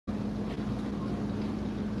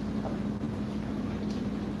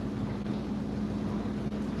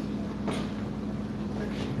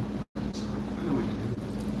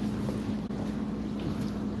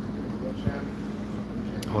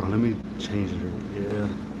on, let me change it. Yeah.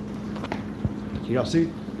 Can y'all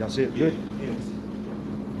see? Y'all see it good?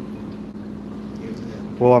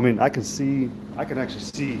 Well, I mean, I can actually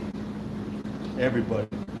see everybody.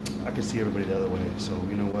 I can see everybody the other way. So,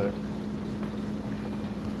 you know what?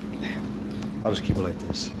 I'll just keep it like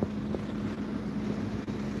this.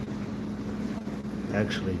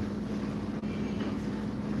 Actually.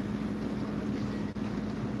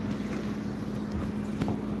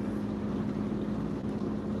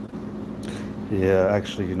 Yeah,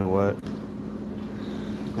 actually, you know what?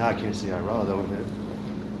 Now I can't see Irala though, man.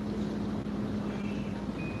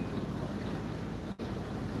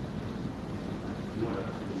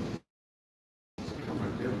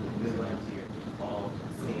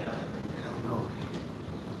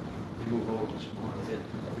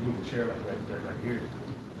 Move the chair right here.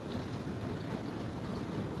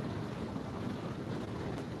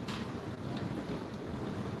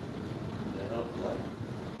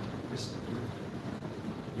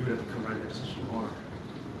 You would have to come right next to Shamar.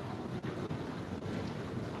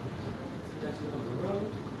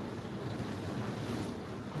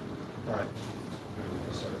 All right.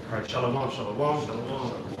 All right, shalom, shalom, shalom.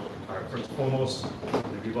 All right, first and foremost,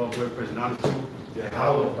 we give all great praise and honor to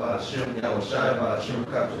Yahweh, Hashem, Yahweh Shai, Hashem,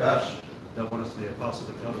 Kadosh, that one is the apostles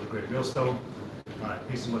of the elder of the great millstone. All right,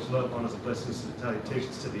 peace and much love, honors and blessings and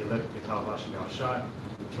salutations to the elect of Yahweh, Hashem, Yahweh Shai,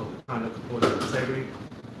 who control the conduct, composure, and integrity.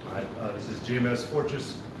 All right, this is GMS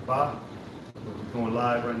Fortress, Ba. We're going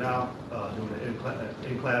live right now, doing an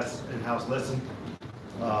in-class, in-house lesson.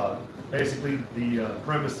 Basically, the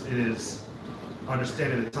premise is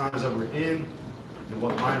understanding the times that we're in and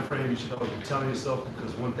what mind frame you should always be telling yourself,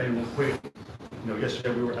 because one thing real quick, you know,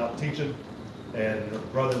 yesterday we were out teaching, and the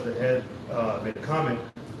brother that had made a comment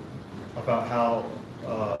about how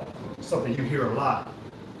something you hear a lot,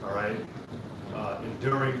 all right,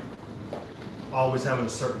 enduring, always having a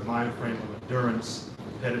certain mind frame of endurance,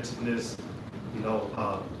 competitiveness. You know,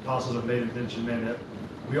 apostles have made a mention, man, that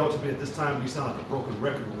we ought to be, at this time, we sound like a broken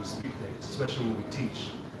record when we speak things, especially when we teach,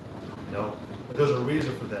 you know, but there's a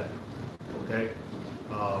reason for that, okay?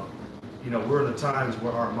 You know, we're in the times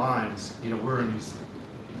where our minds, you know, we're in these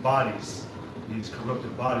bodies, these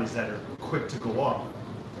corrupted bodies that are quick to go off,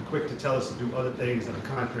 quick to tell us to do other things that are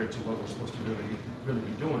contrary to what we're supposed to really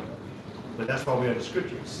be doing. But that's why we have the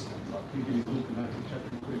scriptures.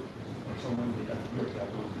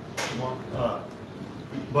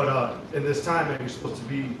 But in this time, man, you're supposed to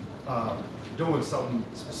be doing something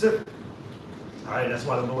specific. All right, that's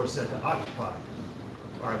why the Lord said to occupy.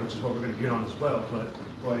 All right, which is what we're going to get on as well. But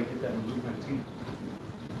go ahead and get that in Luke 19.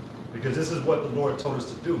 Because this is what the Lord told us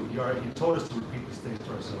to do. He told us to repeat these things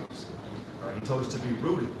to ourselves. All right, He told us to be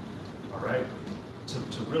rooted. All right,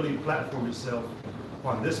 to really platform yourself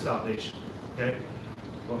upon this foundation. Okay,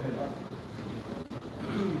 go ahead.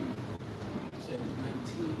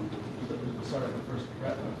 Start at the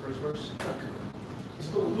first verse. Let's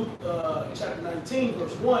go to Luke chapter 19,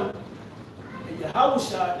 verse 1. And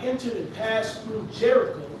Yahushua entered and passed through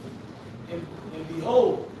Jericho, and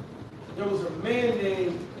behold, there was a man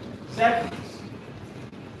named Zacchaeus,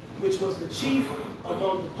 which was the chief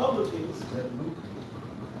among the publicans. Is that Luke?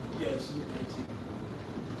 Yes, Luke 19.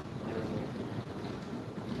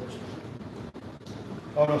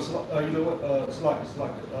 Oh no, so, you know what? It's like.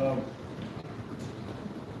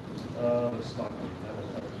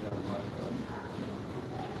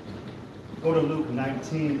 Go to Luke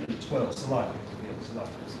 19 and 12. Salak. Yeah,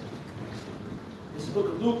 This is the book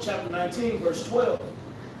of Luke, chapter 19, verse 12.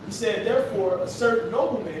 He said, therefore, a certain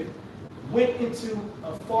nobleman went into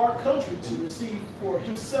a far country to receive for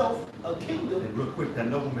himself a kingdom. And real quick, that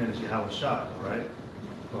nobleman is Yahweh Shai, all right?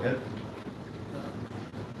 Go ahead.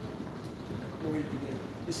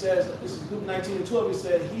 It says, this is Luke 19 and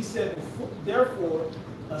 12, he said, therefore,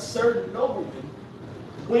 a certain nobleman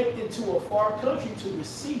went into a far country to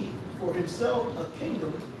receive for himself a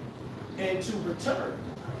kingdom and to return.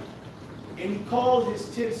 And he called his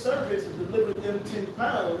 10 servants and delivered them 10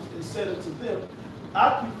 pounds and said unto them,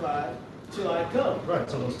 occupy till I come. Right,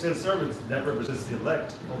 so those 10 servants, that represents the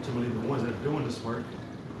elect, ultimately the ones that are doing this work,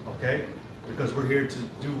 okay? Because we're here to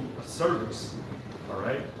do a service, all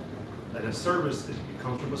right? And a service, it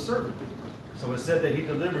comes from a servant. So it said that he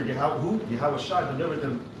delivered, Yahweh Shai delivered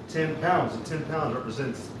them 10 pounds, and 10 pounds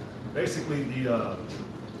represents basically the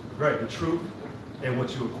truth and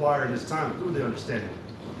what you acquire in this time through the understanding,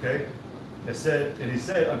 okay? It said, and he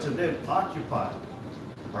said unto them, occupy.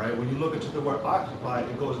 All right, when you look into the word occupy,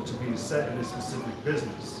 it goes into being set in a specific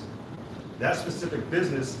business. That specific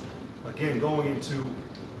business, again, going into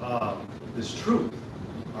this truth,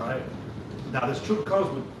 all right? Now, this truth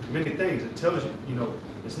comes with many things. It tells you, you know,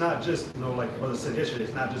 It's not just, you know, like Brother said yesterday,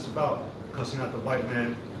 it's not just about cussing out the white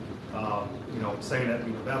man, you know, saying that,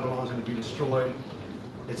 you know, Babylon's going to be destroyed.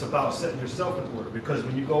 It's about setting yourself in order, because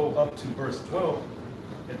when you go up to verse 12,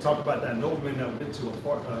 it talked about that nobleman that went into a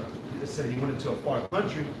far, it said he went into a far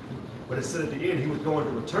country, but it said at the end he was going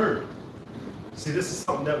to return. See, this is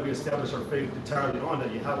something that we establish our faith entirely on,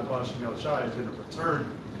 that Yahweh Bashim Yahushua is going to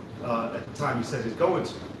return at the time he says he's going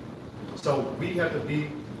to. So we have to be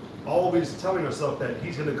always telling ourselves that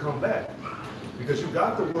he's going to come back, because you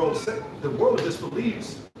got the world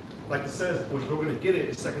disbelieves. Like it says, which we're going to get it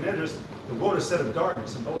in 2nd Esdras, the world is set of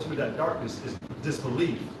darkness, and ultimately that darkness is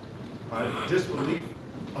disbelief. Right? Disbelief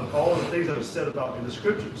of all the things that are said about in the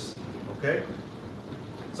scriptures. Okay?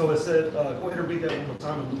 So it said, go ahead and read that one more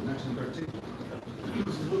time in Luke 19:13.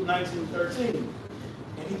 This is Luke 19:13.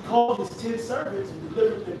 And he called his 10 servants and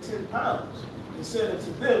delivered them 10 pounds, and said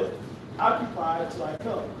unto them, occupy till I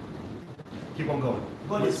come. Keep on going.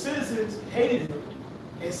 But his citizens hated him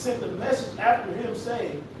and sent a message after him,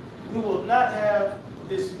 saying, we will not have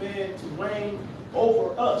this man to reign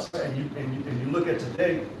over us. And you look at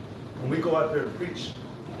today, when we go out there to preach,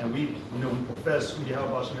 and we profess who Yahweh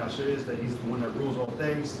Bashim Yahushua is, that he's the one that rules all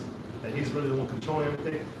things, that he's really the one controlling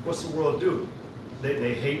everything. What's the world do?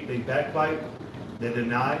 They hate, they backbite, they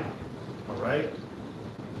deny. All right.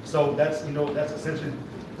 So that's essentially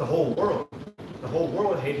the whole world. The whole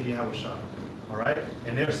world hated Yahushua. All right,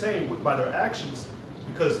 and they're saying by their actions,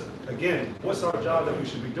 because again, what's our job that we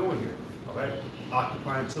should be doing here? All right,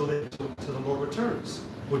 occupying till the Lord returns,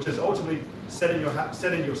 which is ultimately setting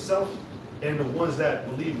yourself and the ones that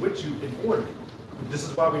believe with you in order. This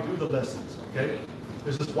is why we do the lessons. Okay,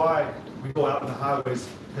 this is why we go out in the highways,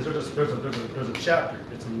 because there's a chapter.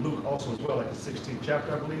 It's in Luke also as well, like the 16th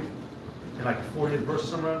chapter, I believe, and like the 40th verse,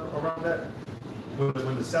 somewhere around that.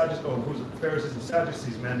 When the Sadducees, or who's the Pharisees and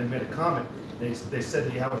Sadducees, man, they made a comment. They said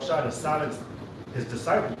that Yahushua to silence his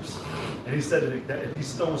disciples. And he said that if these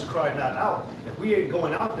stones cried not out, if we ain't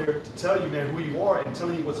going out there to tell you, man, who you are and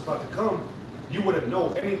telling you what's about to come, you wouldn't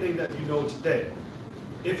know anything that you know today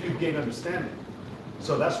if you gain understanding.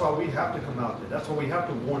 So that's why we have to come out there. That's why we have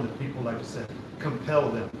to warn the people, like I said,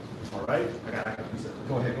 compel them. All right?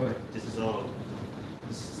 Go ahead. This is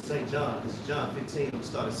St. John. This is John 15,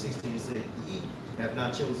 start at 16. It said, ye have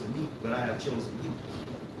not chosen me, but I have chosen you,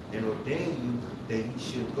 and ordained you that ye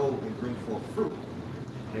should go and bring forth fruit.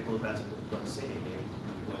 And it goes back to what I'm saying here.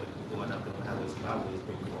 Going up the highways,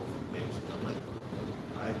 bring forth fruit, man, something like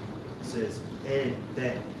that. All right? It says, and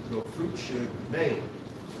that your fruit should remain,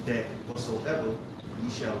 that whatsoever ye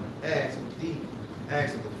shall ask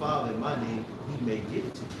of the Father in my name, he may give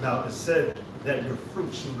it to you. Now it said that your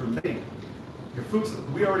fruit should remain. Your fruits,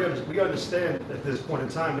 we understand at this point in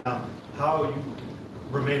time now how you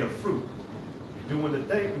remain a fruit. Doing the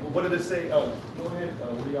thing. What did it say? Go ahead.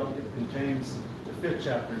 What do y'all get in James, the 5th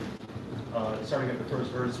chapter, starting at the 1st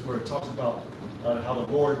verse, where it talks about how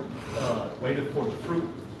the Lord waited for the fruit,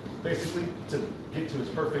 basically, to get to its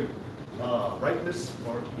perfect ripeness,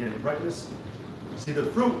 or ripeness. See, the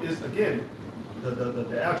fruit is, again,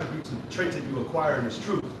 the attributes and traits that you acquire in this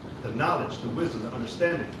truth, the knowledge, the wisdom, the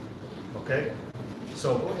understanding. Okay?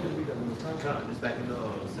 So go ahead and read that one more time. It's back in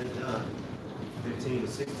St. John 15 to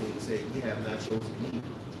 16. It said, ye have not chosen me,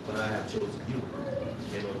 but I have chosen you,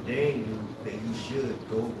 and ordained you that you should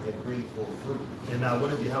go and bring forth fruit. And now what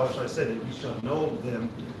did Yahushua said? That you shall know them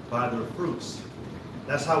by their fruits.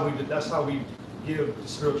 That's how we give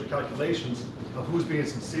spiritual calculations of who's being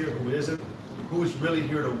sincere, who isn't, who's really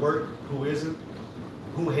here to work, who isn't,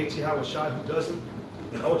 who hates Yahushua, who doesn't.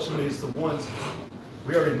 And ultimately it's the ones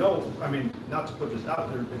we already know. I mean, not to put this out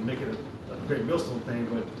there and make it a great millstone thing,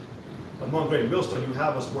 but among great millstone, you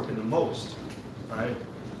have us working the most, right?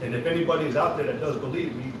 And if anybody is out there that does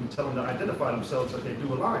believe, we tell them to identify themselves that they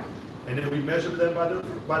do align. And then we measure them by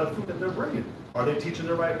the fruit that they're bringing. Are they teaching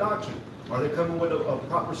the right doctrine? Are they coming with a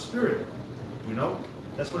proper spirit? You know,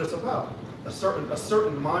 that's what it's about. A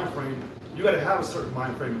certain mind frame. You got to have a certain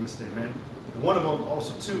mind frame in this thing, man. And one of them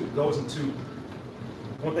also too goes into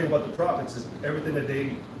one thing about the prophets is everything that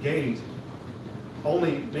they gained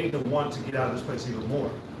only made them want to get out of this place even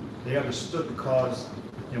more. They understood the cause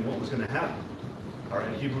and what was going to happen. All right,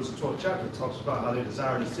 in Hebrews the 12th chapter, it talks about how they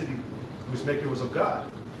desired a city whose maker was of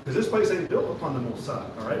God. Because this place ain't built upon the Most High,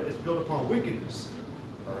 all right? It's built upon wickedness,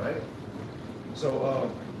 all right?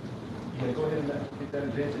 So, yeah, go ahead and get that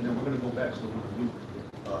in James, and then we're going to go back to the book of Luke,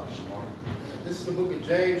 Shamar. This is the book of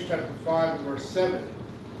James, chapter 5, verse 7.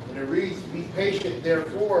 And it reads, be patient,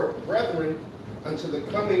 therefore, brethren, unto the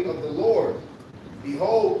coming of the Lord.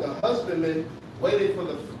 Behold, the husbandman waited for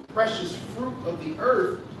the precious fruit of the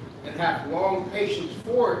earth, and hath long patience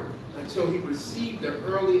for it, until he received the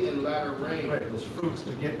early and latter rain. Right, those fruits,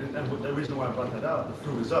 again, and the reason why I brought that out, the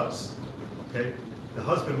fruit is us, okay? The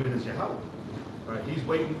husbandman is Yahweh, right? He's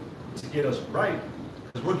waiting to get us right,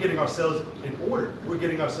 because we're getting ourselves in order. We're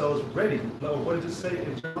getting ourselves ready. What does it say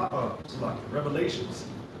in Revelations?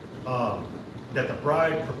 That the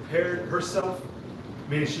bride prepared herself,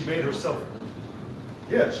 meaning she made herself,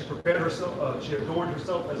 she prepared herself, she adorned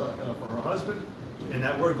herself as for her husband, and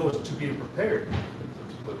that word goes to being prepared.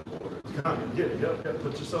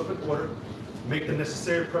 Put yourself in order, make the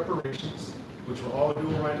necessary preparations, which we're all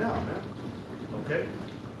doing right now, man. Okay?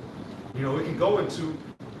 You know, we can go into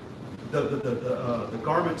the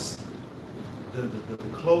garments, the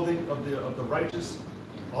clothing of the righteous,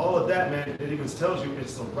 all of that, man. It even tells you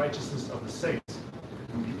it's the righteousness of the saints.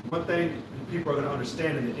 One thing people are going to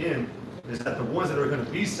understand in the end is that the ones that are going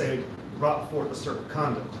to be saved brought forth a certain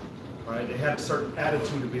conduct, right? They had a certain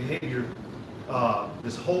attitude and behavior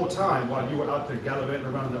this whole time while you were out there gallivanting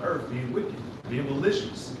around the earth, being wicked, being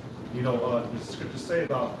malicious. You know, the scriptures say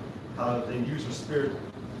about how they use your spirit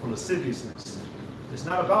for lasciviousness. It's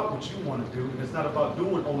not about what you want to do, and it's not about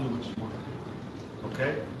doing only what you want to do.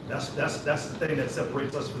 Okay? That's the thing that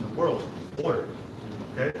separates us from the world. Order.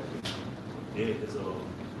 Okay? Yeah, because I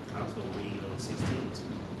was going to read on 17.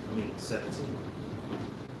 Yeah.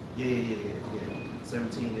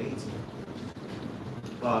 17 to 18.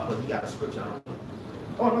 But he got a scripture. I don't know.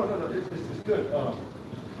 Oh, no. It's good.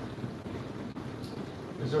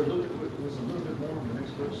 Is there a little bit more in the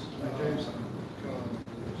next verse, James?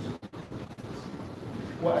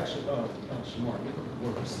 Well, actually, Shamar, look at the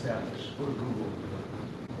word establish. Go to Google.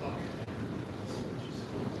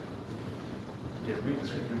 Yeah, read the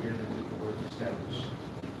scripture again and look at the word establish.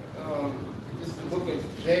 This is the book of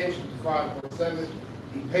James 5:7.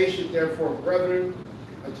 Be patient, therefore, brethren,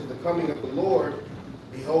 until the coming of the Lord.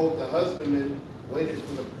 Behold, the husbandman waited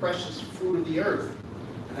for the precious fruit of the earth,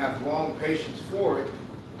 and hath long patience for it,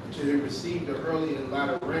 until he receive the early and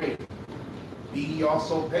latter rain. Be ye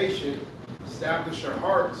also patient, establish your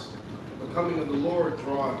hearts, the coming of the Lord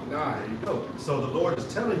draweth nigh. There you go. So the Lord is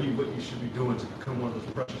telling you what you should be doing to become one of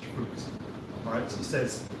those precious fruits. All right, so he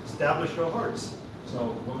says, establish your hearts.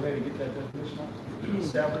 So go ahead and get that definition.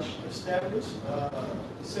 Establish. Establish.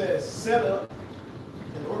 It says set up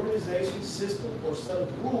an organization, system, or set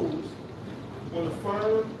of rules on a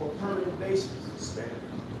firm or permanent basis. Stand.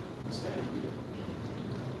 Stand.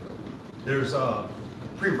 There's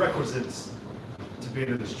prerequisites to being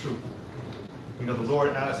in this truth. You know, the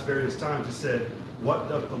Lord asked various times, he said, what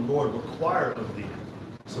doth the Lord require of thee?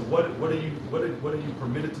 So what are you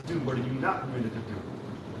permitted to do? What are you not permitted to do?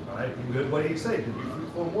 All right, what did he say? To be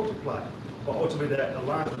fruitful and multiply. But ultimately that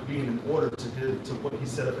aligns with being in order to what he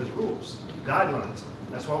set up as rules, guidelines.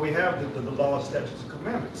 That's why we have the law, statutes, and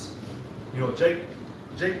commandments. You know, Jake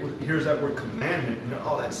hears that word commandment, and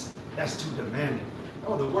oh, that's too demanding.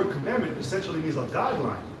 Oh, the word commandment essentially means a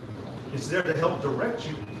guideline. It's there to help direct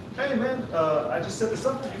you. Hey man, I just set this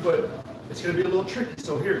up for you, but it's going to be a little tricky.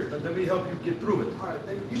 So here, let me help you get through it. All right,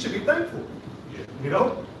 you should be thankful. You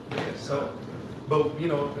know? So, but you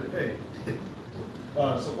know, hey.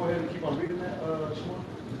 So go ahead and keep on reading that, Shimon.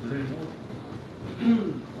 Is there any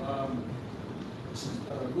more?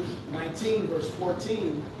 Luke 19, verse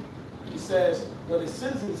 14, he says, but his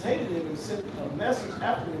citizens hated him and sent a message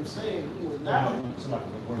after him saying he would not. It's like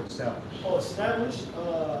the word establish. Oh, establish?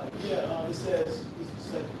 It said,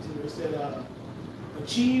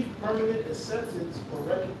 achieve permanent acceptance or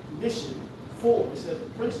recognition for. It says the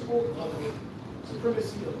principle of the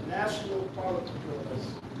supremacy of national parliament.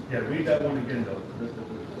 Yeah, read that one again, though.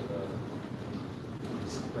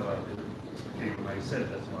 I said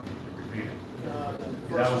that's why I need to repeat it.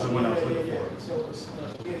 That was the one I was looking for. So,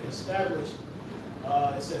 again, established,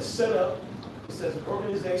 it says set up, it says an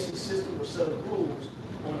organization, system, or set of rules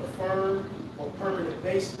on a firm or permanent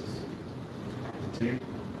basis. It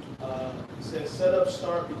says set up,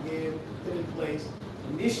 start, begin, put in place,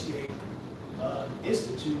 initiate,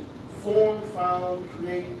 institute, form, found,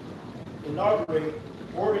 create, inaugurate,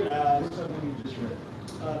 organize. What's that one you just read?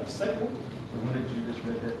 The second one? The one that you just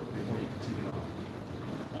read that before you continue on.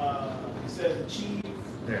 It says achieve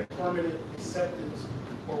There. permanent acceptance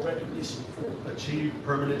or recognition for. Achieve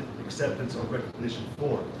permanent acceptance or recognition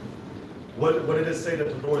for. What did it say that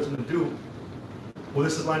the Lord's going to do? Well,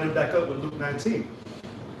 this is lining back up with Luke 19.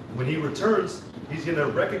 When he returns, he's going to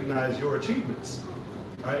recognize your achievements.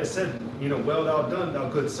 All right, it said, well thou done, thou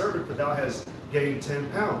good servant, for thou hast gained 10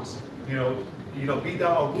 pounds. Be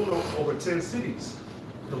thou a ruler over 10 cities.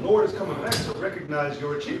 The Lord is coming back to recognize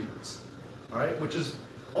your achievements. All right, which is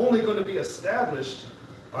only going to be established,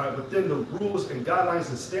 all right, within the rules and guidelines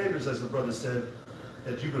and standards, as the brother said,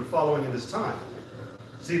 that you've been following in this time.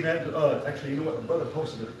 See, man, actually, you know what? The brother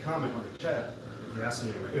posted a comment on the chat. Yeah, I see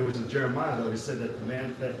it right. It was in Jeremiah, though. He said that the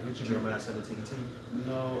man that Jeremiah 17:10.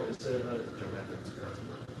 No, it said, Jeremiah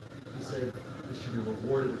 17:10. he said it should be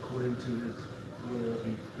rewarded according to his will,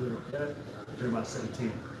 be good or bad. Jeremiah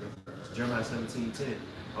 17. It's Jeremiah 17:10.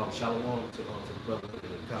 Shalom to the brother.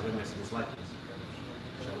 God remains in his likeness.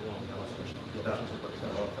 Shalom.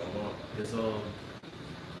 It's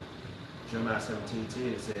Jeremiah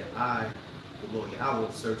 17:10. It said, I, the Lord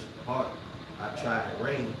Yahweh, search the heart. I try the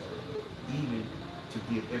reins, even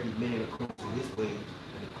to give every man according to his ways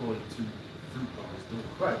and according to the fruit of his doing.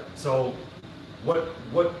 Right. So, what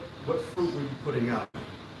fruit were you putting out?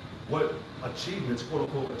 What achievements, quote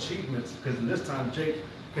unquote achievements? Because in this time, Jake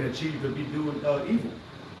can achieve to be doing evil.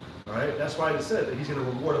 All right. That's why it said that he's going to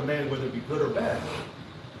reward a man whether it be good or bad.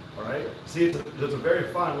 All right. See, there's a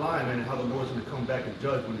very fine line, man, in how the Lord's going to come back and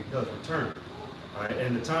judge when he does return. All right.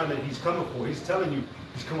 And the time that he's coming for, he's telling you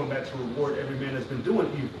he's coming back to reward every man that's been doing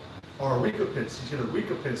evil, or a recompense. He's going to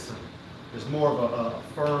recompense them. There's more of a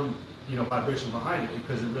firm, vibration behind it,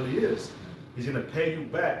 because it really is. He's going to pay you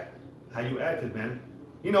back how you acted, man.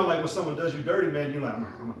 You know, like when someone does you dirty, man, you're like, I'm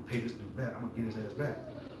going to pay this dude back. I'm going to get his ass back.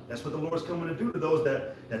 That's what the Lord's coming to do to those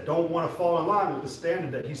that don't want to fall in line with the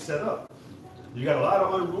standard that he set up. You got a lot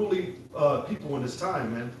of unruly people in this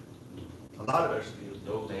time, man. A lot of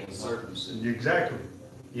circumcision. Exactly.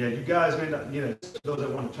 Yeah, you guys may not, those that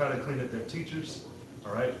want to try to clean up their teachers,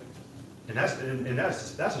 all right? And that's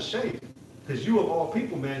a shame. Because you of all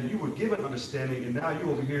people, man, you were given understanding, and now you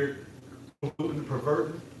over here polluting,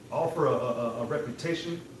 perverting, all for a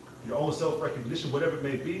reputation, your own self-recognition, whatever it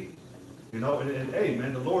may be. And hey,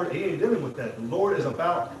 man, the Lord, he ain't dealing with that. The Lord is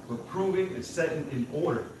about reproving and setting in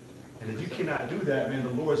order. And if you cannot do that, man, the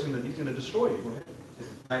Lord's he's gonna destroy you. Go ahead. This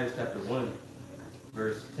is Titus chapter 1,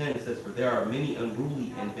 verse 10. It says, for there are many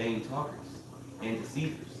unruly and vain talkers and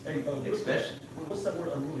deceivers. Hey, especially. What's that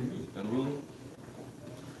word unruly mean? Unruly?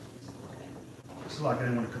 It's like I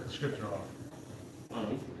didn't want to cut the scripture off.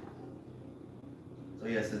 So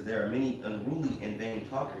yeah, it says there are many unruly and vain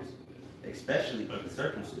talkers, especially of the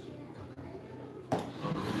circumcision.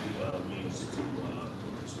 Unruly means to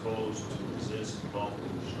expose, to resist, bump,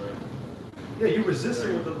 restrain. Yeah, you're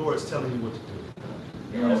resisting what the Lord's telling you what to do.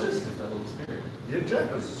 You're resisting the Holy Spirit. Yeah,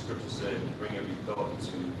 exactly. As the scripture said, bring every thought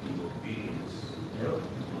into the obedience. Yep.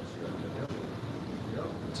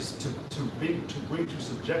 Just to bring to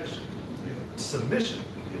subjection, submission.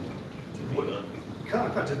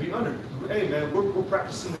 To be under. Hey man, we're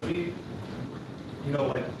practicing to be,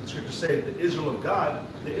 like the scripture says, the Israel of God.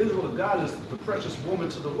 The Israel of God is the precious woman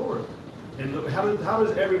to the Lord. And look, how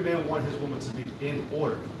does every man want his woman to be in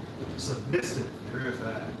order, submissive,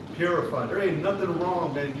 purified? There ain't nothing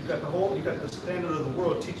wrong, man. You got the standard of the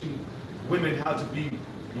world teaching women how to be,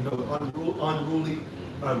 unruly,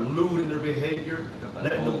 lewd in their behavior,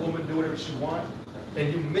 letting the woman do whatever she wants.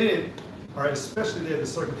 And you men, all right, especially there, the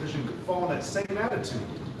circumcision, fall in that same attitude.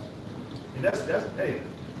 And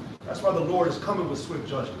that's why the Lord is coming with swift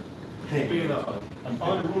judgment. Being an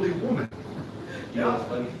unruly woman. You know what's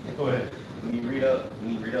funny? Go ahead. When you read up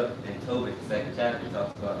in Tobit, the second chapter, it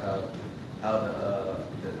talks about how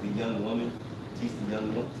the young woman teach the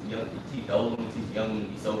older woman teach the young woman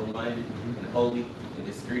to be sober-minded and holy and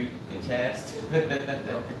discreet and chaste.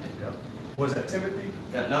 Was that Timothy?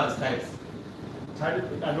 No, it's Titus.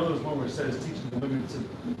 I know there's one where it says teaching the women to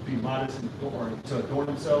be modest or to adorn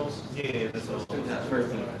themselves. Yeah, that's what That's first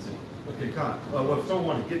thing. Okay, Con. Well, if someone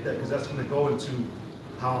want to get that, because that's going to go into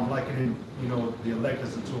how I'm likening, the elect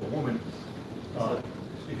as into a woman.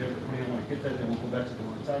 Speaking of, when you want to get that, then we'll go back to the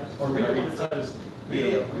one Titus. Or read the one Titus.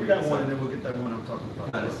 Read that one, and then we'll get that one I'm talking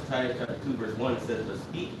about. This is Titus chapter 2, verse 1. It says, but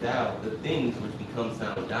speak thou the things which become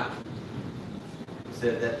sound doctrine. It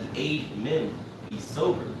said that the aged men be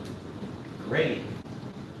sober, grave,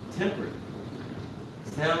 temperate,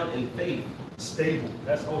 sound in faith. Stable.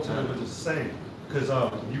 That's ultimately what it's saying. Because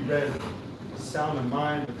you read sound in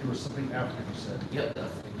mind, but there was something after you said. Yep,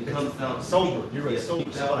 become sound. Sober. You read sober.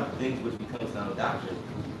 Speak thou the things which become sound doctrine,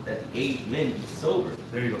 that the aged men be sober.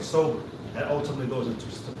 There you go, sober. That ultimately goes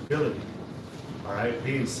into stability. All right,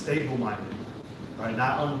 being stable-minded. All right,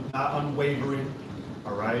 not unwavering.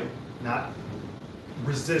 All right, not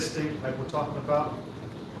resisting like we're talking about.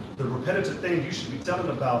 The repetitive things you should be telling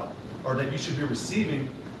about, or that you should be receiving,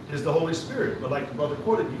 is the Holy Spirit. But like the brother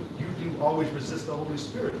quoted, you do always resist the Holy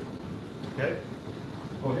Spirit. Okay?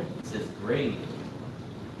 Go ahead. It says grave,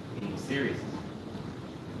 meaning serious.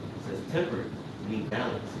 It says temperate, meaning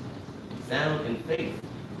balance. Sound in faith,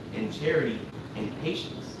 in charity, and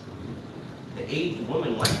patience. The aged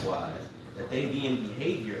woman likewise, that they be in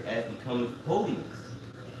behavior as becometh holiness,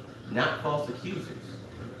 not false accusers,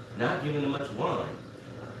 not giving them much wine,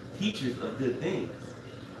 teachers of good things,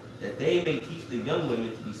 that they may teach the young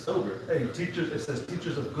women to be sober. Hey, teachers, it says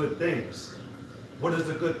teachers of good things. What is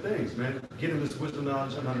the good things, man? Getting this wisdom,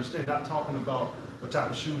 knowledge, and understanding. Not talking about what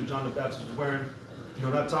type of shoes John the Baptist was wearing. You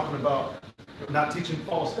know, not talking about, not teaching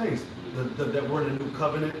false things. That we're in the new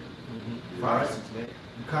covenant. Right? Prophecies, man.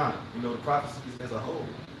 You can't. You know, the prophecies as a whole.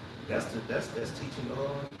 That's teaching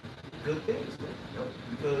good things, man. You know,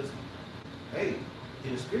 because, hey,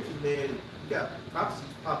 in the scriptures, man, you got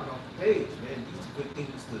prophecies popping off the page, man. These are good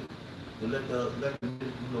things to let the elect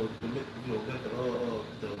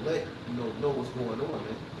know what's going on,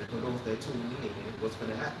 man. And for those that tune in, man, what's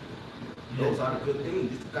gonna happen. Those are the good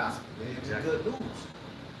things. It's the gospel, man. It's good news.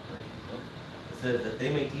 It says that they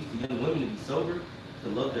may teach the young women to be sober, to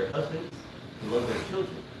love their husbands, to love their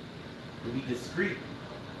children, to be discreet,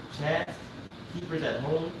 chaste, keepers at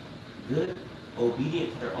home, good,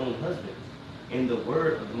 obedient to their own husbands, in the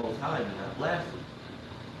word of the Most High, and not blaspheme.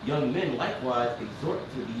 Young men likewise exhort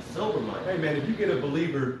to be sober-minded. Hey, man, if you get a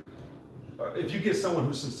believer, if you get someone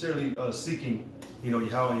who's sincerely seeking, you know,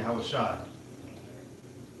 Yahweh Shai,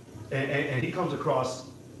 and he comes across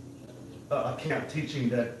a camp teaching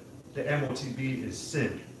that the MOTB is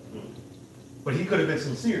sin, but he could have been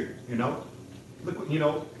sincere, you know. Look, you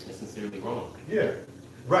know. It's sincerely wrong. Yeah,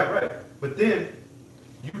 right. But then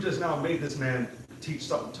you just now made this man teach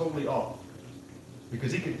something totally off,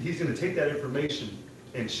 because he's going to take that information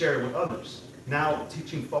and share it with others. Now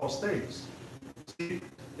teaching false things. See,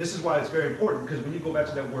 this is why it's very important, because when you go back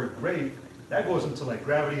to that word grave, that goes into like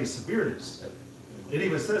gravity and severeness. It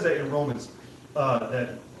even says that in Romans,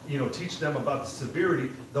 that, you know, teach them about the severity,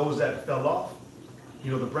 those that fell off,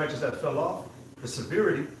 you know, the branches that fell off, the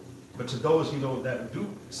severity, but to those, you know, that do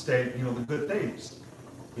stay, you know, the good things.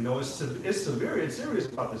 You know, it's severe and serious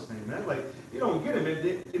about this thing, man. Like, you don't get it, man.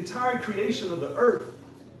 The entire creation of the earth,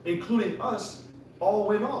 including us, all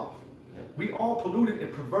went off. We all polluted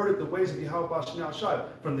and perverted the ways of Yahweh Shai,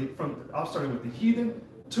 from I'm starting with the heathen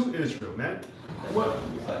to Israel, man. What?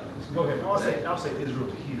 Go ahead. I'll say Israel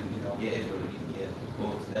to heathen, you know. Yeah, Israel to heathen, yeah.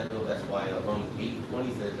 Well, that's why Romans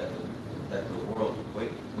 8:20 says that the world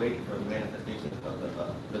wait for the manifestation of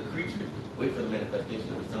the creature, wait for the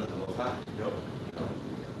manifestation of the Son of the Most High. Yep.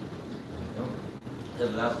 Because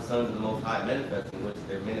without the sons of the Most High manifesting, which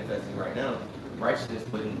they're manifesting right now, righteousness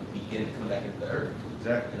wouldn't begin to come back into the earth.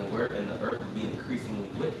 Exactly. And the earth would be increasingly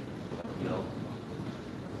wicked. You know,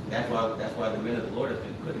 that's why the men of the Lord have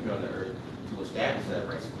been put here on the earth to establish that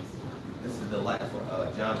righteousness. This is the light for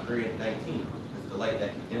John 3:19. This is the light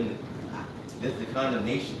that condemned. This is the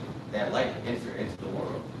condemnation that light entered into the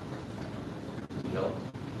world. You know,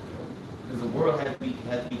 because the world has to be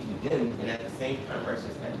condemned, and at the same time,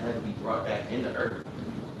 righteousness has to be brought back into earth.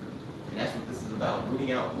 And that's what this is about: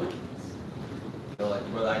 rooting out wickedness. You know, like the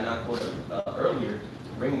brother Enoch quoted earlier,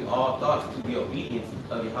 bringing all thoughts to the obedience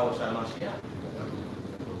of Yahweh Shai Mashiach.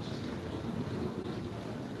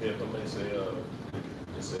 Yeah, if I may say,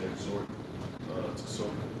 it's an exhort to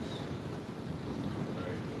soberness.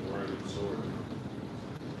 Right? The word exhort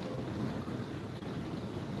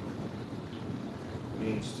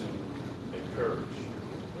means to encourage,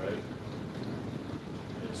 right?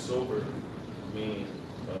 And sober means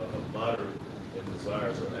moderate in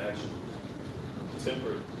desires or action,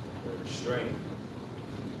 tempered or restrained,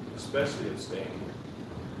 especially abstaining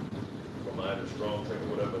from either strong drink or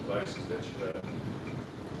whatever vices that you have.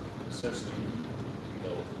 Essentially, you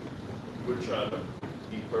know, we're trying to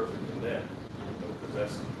be perfect in that, you know, because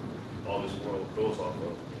that's all this world goes off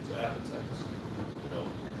of, is appetites, you know.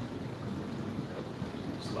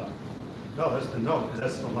 It's like, No, because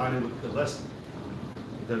that's aligning with the lesson.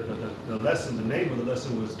 The lesson, the name of the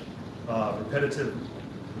lesson was repetitive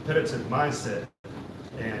mindset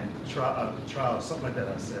and trial, something like that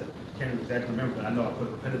I said. Can't exactly remember, but I know I put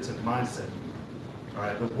repetitive mindset. All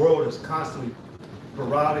right, the world is constantly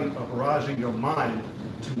barraging your mind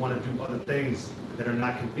to want to do other things that are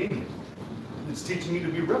not convenient. It's teaching you to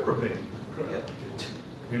be reprobate.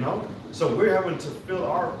 You know? So we're having to fill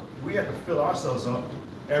ourselves up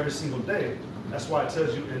every single day. That's why it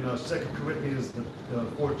tells you in 2 Corinthians, the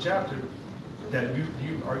 4th chapter, that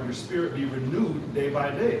your spirit be renewed day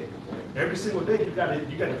by day. Every single day you got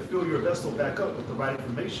to fill your vessel back up with the right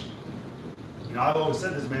information. You know, I've always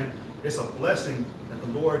said this, man. It's a blessing that the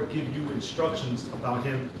Lord give you instructions about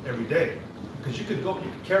Him every day, because you could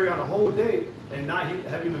carry on a whole day and not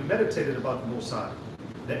have even meditated about the Most High.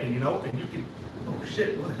 And you know, and you can, oh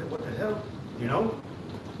shit, what the hell, you know.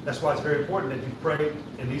 That's why it's very important that you pray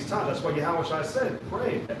in these times. That's why Yahweh Shai said,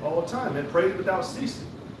 pray all the time and pray without ceasing.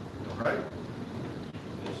 All right.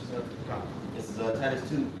 This is Titus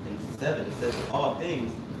 2:7, it says, all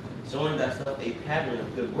things, showing thyself a pattern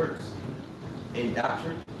of good works, in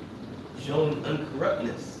doctrine, showing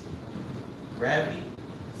uncorruptness, gravity,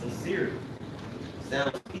 sincerity,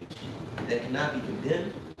 sound speech, that cannot be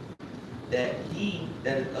condemned, that he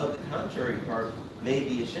that is of the contrary part may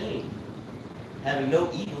be ashamed, having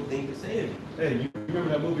no evil thing to say of you. Hey, you remember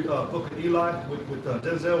that movie, Book of Eli, with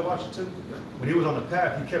Denzel Washington? When he was on the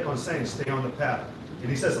path, he kept on saying, stay on the path. And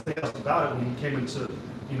he said something else about it when he came into,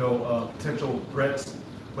 potential threats.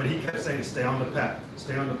 But he kept saying, stay on the path,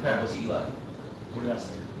 stay on the path. That was Eli. What did I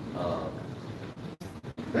say?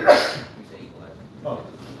 You say Eli. Oh,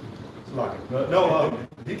 it's lucky. But no,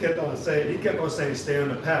 he kept on saying, stay on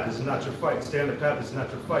the path. This is not your fight. Stay on the path. This is not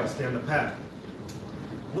your fight. Stay on the path.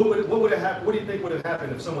 What would have happened? What do you think would have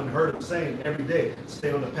happened if someone heard him saying every day,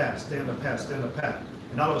 stay on the path, stay on the path, stay on the path?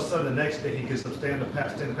 And all of a sudden, the next day, he gets up, stay on the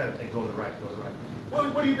path, stay on the path, and go to the right, go to the right.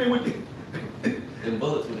 What do you think would be? Them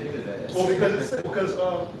bullets would hit his ass. Well, because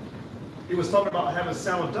he was talking about having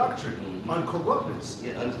sound doctrine, uncorruptness.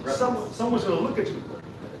 Yeah, uncorruptness. Someone's going to look at you.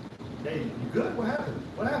 Hey, you good? What happened?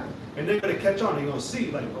 What happened? And they're going to catch on. They're going to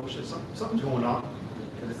see, like, oh shit, something's going on.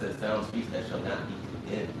 Because it says sound speech that shall not be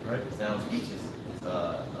condemned. Right. Sound speech is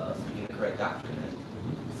speaking the correct doctrine.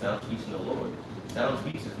 And sound speech in the Lord. Sound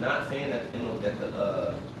speech is not saying that that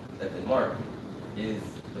the mark is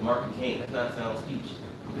the mark of Cain. That's not sound speech.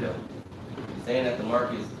 You know, saying that the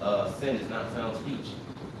mark is sin is not sound speech.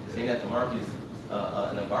 Saying that the mark is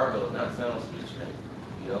an embargo is not sound speech. Right?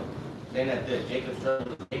 You know, saying that Jacob struggled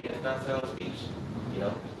with Jacob is not sound speech. You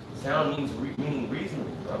know, sound means meaning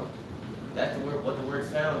reasonable, bro. That's the word. What the word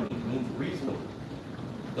sound means reasonable.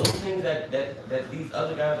 Those things that these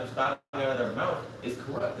other guys are stopping out of their mouth is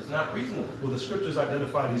corrupt. It's not reasonable. Well, the scriptures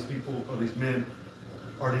identify these people, or these men,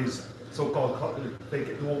 or these so-called fake.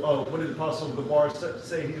 What did Apostle Gabar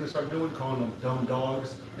say he's going to start doing? Calling them dumb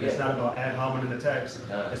dogs. Yeah. It's not about ad hominem attacks.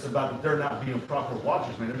 It's about that they're not being proper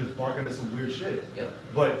watchers, man. They're just barking at some weird shit. Yep.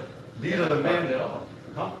 But these are the men. At all.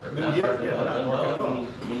 Huh? They're Yeah, not they're not barking at all.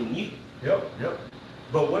 mute. Yep.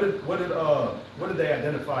 But what did they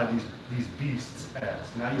identify these beasts as?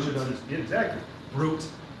 Now you should understand exactly. Brute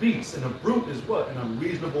beasts, and a brute is what? An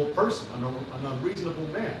unreasonable person, an unreasonable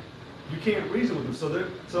man. You can't reason with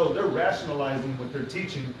them, so they're rationalizing what they're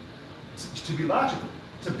teaching to be logical,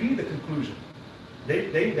 to be the conclusion.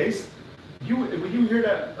 When you hear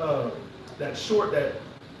that short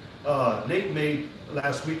that Nate made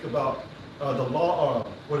last week about the law,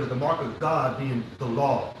 the mark of God being the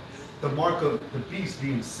law. The mark of the beast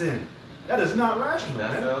being sin. That is not rational,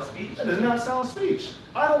 man. That does not sound speech.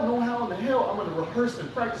 I don't know how in the hell I'm going to rehearse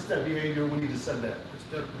and practice that behavior when he just said that. It's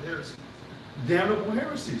damnable heresy. Damnable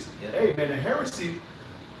heresies. Yeah. Hey, man, a heresy,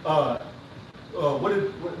 what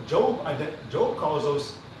Job calls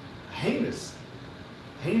those heinous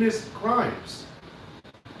crimes.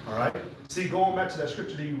 All right? See, going back to that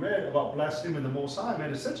scripture that you read about blaspheming the Most High,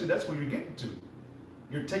 man, essentially that's what you're getting to.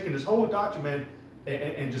 You're taking this whole doctrine, man,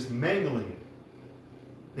 and just mangling it.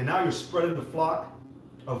 And now you're spreading the flock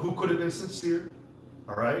of who could have been sincere.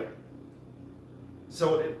 All right?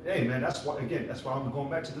 So, hey, man, that's why I'm going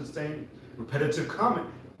back to the same repetitive comment.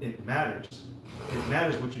 It matters. It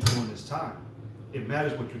matters what you're doing this time. It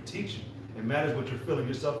matters what you're teaching. It matters what you're filling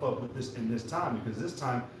yourself up with in this time, because this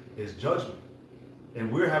time is judgment.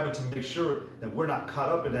 And we're having to make sure that we're not caught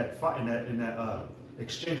up in that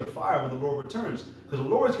exchange of fire when the Lord returns. Because the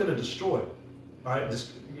Lord is going to destroy it. All right,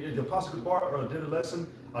 the Apostle Gabar did a lesson,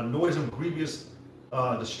 a noise and grievous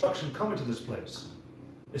destruction coming to this place.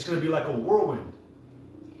 It's going to be like a whirlwind.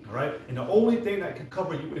 All right, and the only thing that can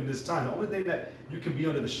cover you in this time, the only thing that you can be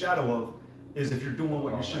under the shadow of, is if you're doing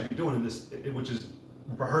what you should be doing in this, which is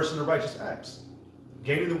rehearsing the righteous acts,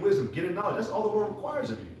 gaining the wisdom, getting knowledge. That's all the Lord requires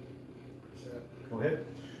of you. Go ahead.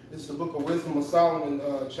 This is the book of Wisdom of Solomon,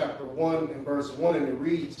 chapter 1 and verse 1, and it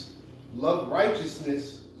reads, "Love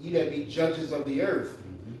righteousness, ye that be judges of the earth.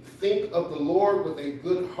 Think of the Lord with a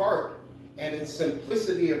good heart, and in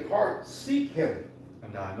simplicity of heart seek him."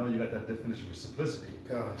 And now I know you got that definition for simplicity.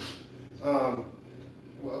 God.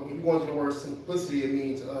 Well, when you go into the word simplicity, it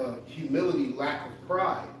means humility, lack of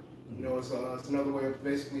pride. You know, it's another way of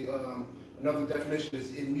basically, another definition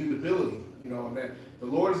is immutability. You know, and that the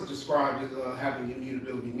Lord is described as having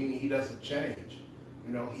immutability, meaning he doesn't change.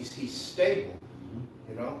 You know, he's stable.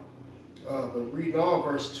 You know. But reading on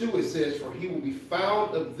verse 2, it says, "For he will be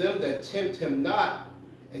found of them that tempt him not,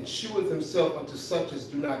 and sheweth himself unto such as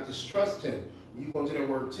do not distrust him." When you go into that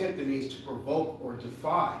word tempt, it means to provoke or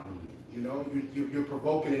defy. You know, you're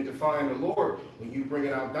provoking and defying the Lord when you bring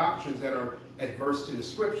out doctrines that are adverse to the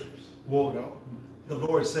scriptures. Well, you know? the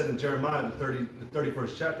Lord said in Jeremiah, the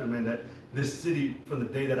 31st chapter, man, that this city from the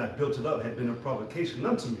day that I built it up had been a provocation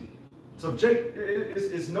unto me. So Jake,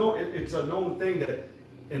 it's a known thing that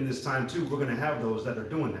in this time too, we're gonna have those that are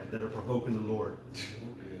doing that are provoking the Lord.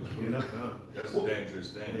 You know? That's a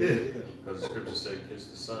dangerous thing. Yeah. Because the scriptures say, kiss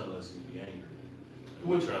the son lest he be angry.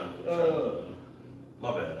 When-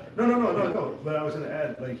 My bad. No. But I was gonna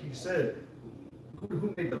add, like he said,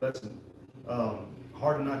 who made the lesson?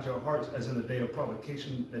 Harden not your hearts as in the day of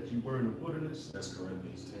provocation that you were in the wilderness. That's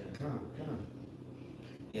Corinthians 10. Come on.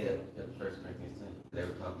 Yeah, First Corinthians 10. They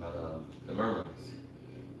were talking about the murmurers.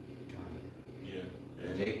 Yeah.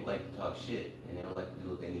 And they like to talk shit, and they don't like to do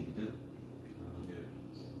what they need to do.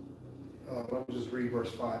 Let me just read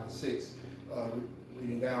verse 5 and 6.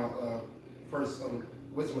 Reading down, first,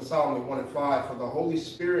 Wisdom of Solomon 1 and 5. For the Holy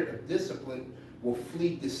Spirit of discipline will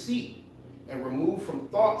flee deceit and remove from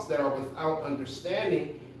thoughts that are without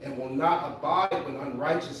understanding, and will not abide when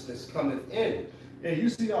unrighteousness cometh in. Yeah, you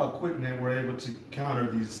see how quick, man, we're able to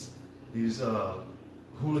counter these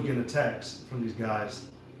hooligan attacks from these guys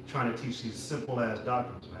trying to teach these simple ass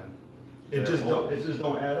doctrines, man. It just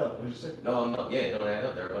don't add up. What you say? No, yeah, it don't add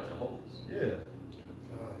up. They're a bunch of holes. Yeah.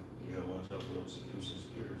 You gotta watch out for those seducing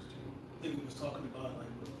spirits too. I think we was talking about like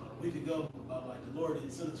a week ago about like the Lord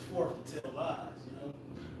didn't send us forth to tell lies, you know?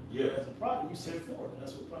 Yeah. As a prophet, you sent forth.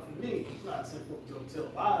 That's what prophet means. He's not sent forth to tell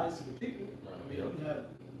lies to the people. I mean, we have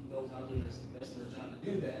those out there that's trying to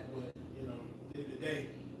do that, but you know, at the end of the day,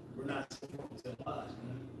 we're not sent forth to tell lies,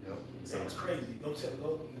 man. Yep. It sounds crazy. Go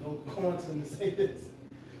on to them and say this.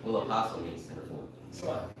 Well, apostle means sent forth. It's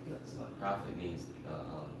like, it's like Prophet means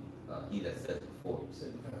he that says before. it's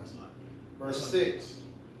like. Verse 6,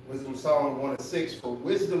 Wisdom of Solomon 1 and 6. For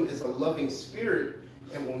wisdom is a loving spirit,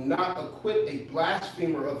 and will not acquit a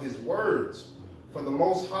blasphemer of his words. For the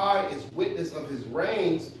Most High is witness of his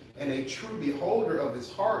reins, and a true beholder of his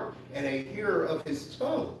heart, and a hearer of his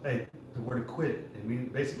tongue. Hey, the word quit, it means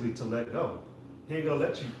basically to let go. He ain't gonna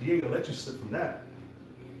let you slip from that.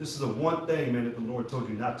 This is the one thing, man, that the Lord told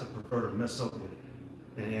you not to pervert or mess up with.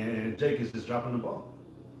 And Jake is just dropping the ball.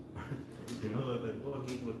 You know, the Lord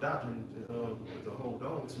gave you a doctrine to hold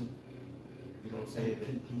on to. You know what I'm saying?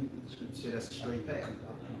 Can you say that's a straight path?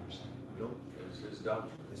 You know, It's his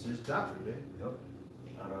doctrine. it's his doctrine, man. Yep.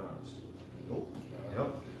 Not ours. Nope.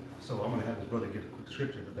 Yep. So I'm gonna have his brother get a quick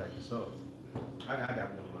scripture to back this up. I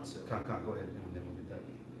got one myself. Come, go ahead, and then we'll get that.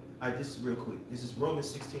 All right, this is real quick. This is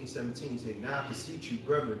Romans 16:17. He said, now I beseech you,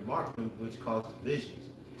 brethren, mark them which cause divisions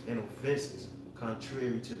and offenses,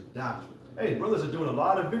 contrary to the doctrine. Hey, brothers are doing a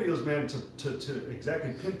lot of videos, man, to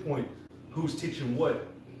exactly pinpoint who's teaching what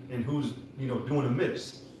and who's, you know, doing a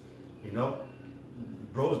mix. You know,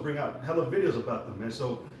 bros bring out hella videos about them, man.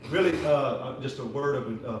 So really, just a word of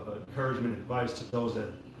encouragement, advice to those that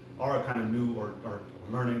are kind of new or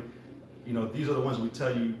learning. You know, these are the ones we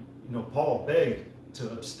tell you. You know, Paul begged to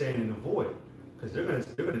abstain and avoid, because they're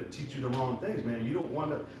gonna teach you the wrong things, man. You don't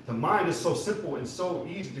want to. The mind is so simple and so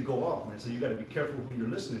easy to go off, man. So you got to be careful who you're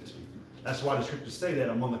listening to. That's why the scriptures say that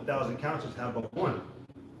among 1,000 counselors have but one.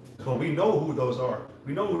 But we know who those are.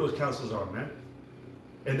 We know who those counselors are, man.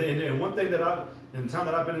 And one thing that in the time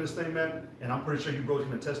that I've been in this thing, man, and I'm pretty sure you bros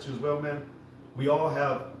can attest to as well, man.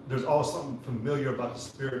 There's all something familiar about the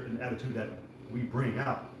spirit and attitude that we bring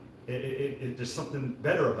out. There's something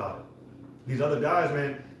better about it. These other guys,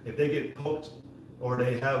 man, if they get poked or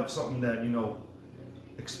they have something that, you know,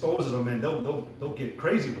 exposes them, man, they'll get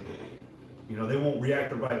crazy with it. You know, they won't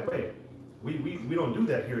react the right way. We don't do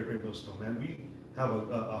that here at Great Millstone, man. We have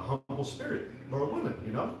a humble spirit, Lord willing,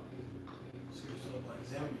 you know. Scripture like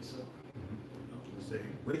examine yourself. He said,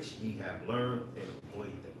 which ye have learned and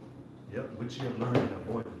avoid them. Yep, which you have learned and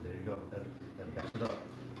avoided. There you go. That backs it up.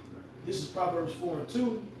 This is Proverbs 4 and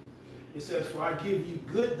 2. It says, for I give you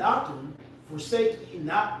good doctrine, forsake ye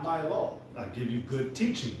not my law. I give you good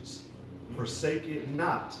teachings. Forsake it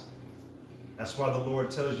not. That's why the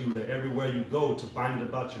Lord tells you that everywhere you go to bind it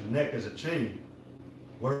about your neck as a chain.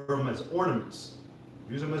 Wear them as ornaments.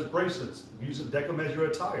 Use them as bracelets. Use them, deck them as your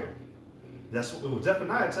attire. That's what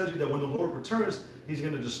Zephaniah tells you, that when the Lord returns, he's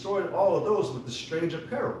going to destroy all of those with the strange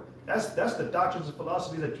apparel. That's the doctrines and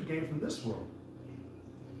philosophy that you gain from this world.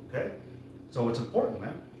 Okay? So it's important,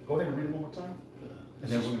 man. Go ahead and read it one more time.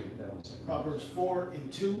 And then we'll read that one. Proverbs 4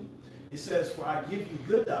 and 2. It says, for I give you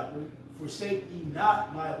good doctrine, forsake ye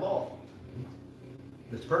not my law.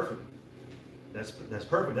 That's perfect. That's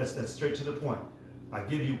perfect. That's straight to the point. I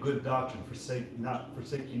give you good doctrine, forsake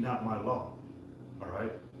ye not my law. All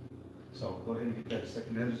right. So go ahead and get that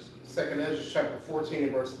second Ezra. Second Ezra chapter 14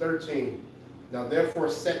 and verse 13. Now therefore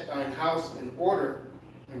set thine house in order,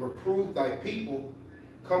 and reprove thy people,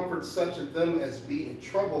 comfort such of them as be in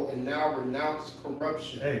trouble and now renounce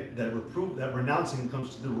corruption. Hey, that renouncing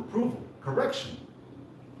comes to the reproval, correction.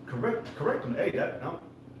 Correct them. Hey, no,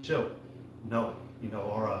 chill. No,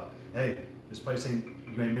 or hey, this place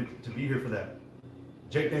ain't meant to be here for that.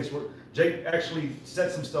 Jake actually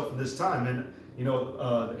said some stuff at this time, and They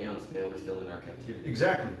understand we're still in our captivity.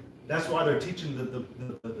 exactly. That's why they're teaching the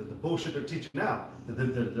bullshit they're teaching now.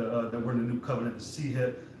 That we're in the new covenant, the sea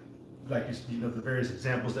head, like the various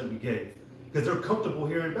examples that we gave, because they're comfortable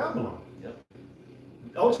here in Babylon. Yep.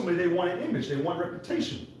 Ultimately, they want an image, they want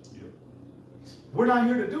reputation. We're not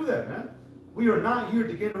here to do that, man. We are not here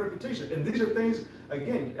to gain a reputation. And these are things,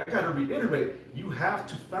 again, I got to reiterate, you have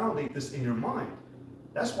to foundate this in your mind.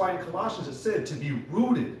 That's why in Colossians it said to be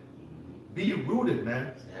rooted. Be rooted,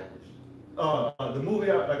 man. The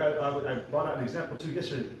movie, I brought out an example too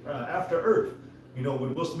yesterday, After Earth.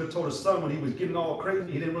 When Will Smith told his son when he was getting all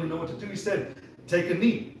crazy, he didn't really know what to do. He said, take a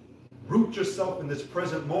knee. Root yourself in this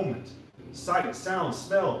present moment. Sight, sound,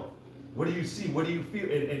 smell. What do you see? What do you feel?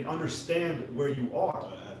 And understand where you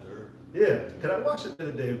are. Yeah, because I watched it the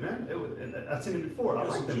other day, man. And I've seen it before. I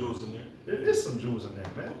like them. Jewels in there. There is some jewels in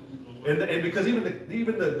there, man. And because even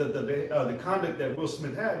the conduct that Will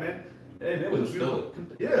Smith had, man, and it was beautiful.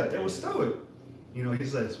 Yeah, it was stoic. He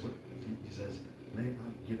says, may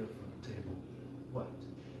I get up from the table? What?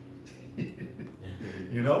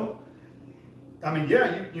 I mean,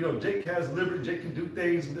 yeah, Jake has liberty, Jake can do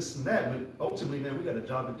things and this and that, but ultimately, man, we got a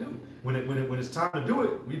job to do. When it's time to do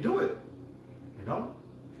it, we do it.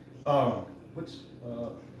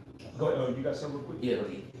 Go ahead, you got something real quick? Yeah,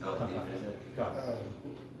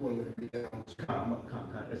 we're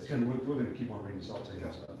gonna keep on reading, so I'll tell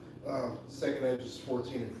you stuff. 2 Edges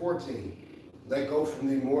 14 and 14. Let go from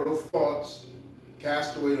the immortal thoughts,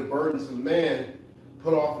 cast away the burdens of man,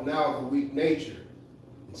 put off now the weak nature,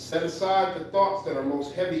 and set aside the thoughts that are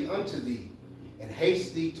most heavy unto thee, and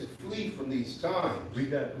haste thee to flee from these times.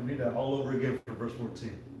 Read that all over again from verse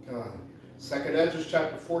 14. 2 Edges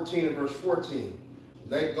chapter 14 and verse 14.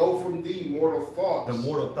 Let go from thee mortal thoughts. The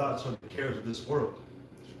mortal thoughts are the cares of this world,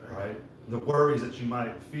 right? The worries that you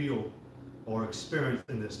might feel or experience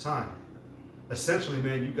in this time. Essentially,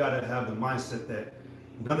 man, you got to have the mindset that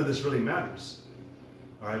none of this really matters.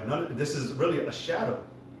 All right, this is really a shadow.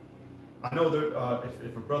 I know that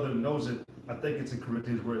if a brother knows it, I think it's in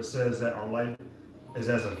Corinthians where it says that our life is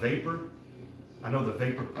as a vapor. I know the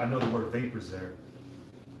word vapor is there.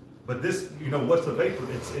 But this, what's the vapor?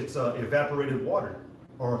 It's evaporated water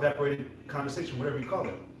or evaporated condensation, whatever you call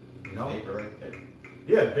it. Vapor right there.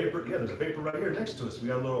 Yeah, vapor. Yeah, there's a vapor right here next to us. We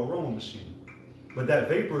got a little aroma machine. But that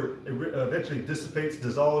vapor eventually dissipates,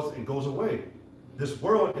 dissolves, and goes away. This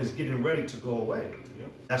world is getting ready to go away.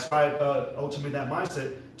 Yep. That's why ultimately that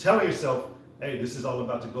mindset, telling yourself, hey, this is all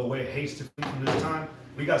about to go away, haste to flee from this time.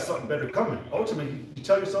 We got something better coming. Ultimately, you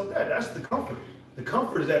tell yourself that. That's the comfort. The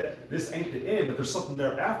comfort is that this ain't the end, but there's something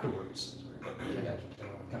there afterwards.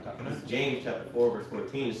 James chapter 4 verse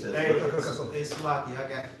 14 says, It's lucky I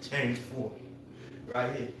got James 4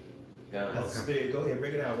 right here. That's the spirit. Go ahead,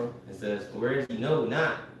 break it out, bro. It says, whereas you know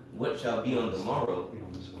not what shall be on the morrow,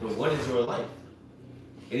 for what is your life?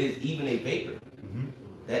 It is even a vapor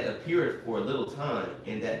that appeareth for a little time,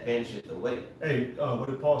 and that vanisheth away. Hey, what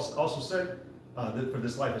did Paul also say? For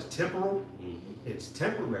this life is temporal. It's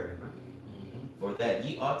temporary, man. For that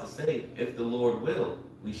ye ought to say, if the Lord will,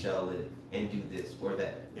 we shall live and do this or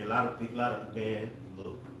that. A lot of man,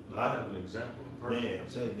 look, A lot of an example. man, I'm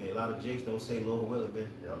telling you, man, a lot of jakes don't say Lord willing, man.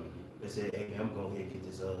 Yep. They say, hey, I'm going to get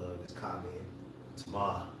this car, man,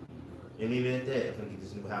 tomorrow. And even at that, I'm going to get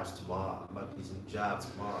this new house tomorrow. I'm about to get this new job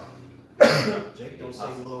tomorrow. Jake don't say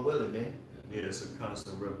Lord willing, man. Yeah, it's a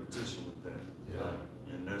constant repetition with that.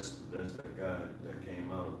 Yeah. And that's that guy that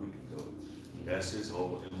came out a week ago. That's his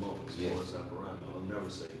whole MO as far as operandi. I'll never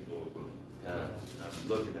say Lord willing. I'm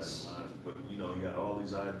looking at him, but you got all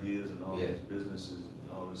these ideas and all these businesses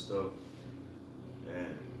and all this stuff.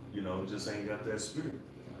 And just ain't got that spirit.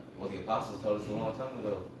 Well, the apostles told us a long time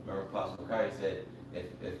ago. Remember, Apostle Christ said,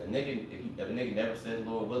 if a nigga never says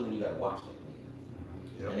Lord willing, you gotta watch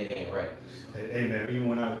that. Yep. And it ain't right. Hey, man, even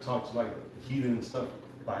when I talk to like heathen and stuff,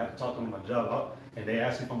 if I have to talk to them on my job, and they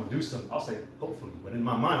ask me if I'm gonna do something, I'll say, hopefully. But in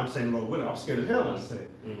my mind, I'm saying Lord willing. I'm scared of hell. I say,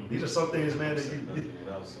 these are some things, man, that you.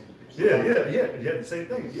 Yeah. You had the same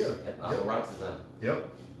thing. Yeah. Uncle Rock's design. Yep.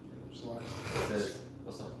 So It says,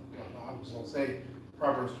 what's up? I was going to say,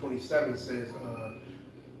 Proverbs 27 says,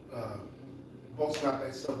 boast not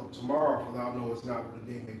thyself of tomorrow, for thou knowest not what a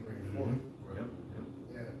day may bring forth. Yep.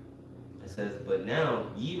 Yeah. It says, but now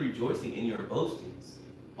ye rejoicing in your boastings,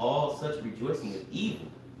 all such rejoicing is evil.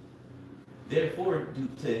 Therefore,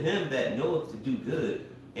 to him that knoweth to do good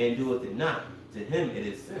and doeth it not, to him it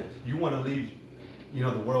is sin. You want to leave, you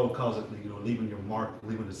know, the world calls it, you know, leaving your mark,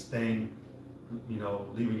 leaving a stain, you know,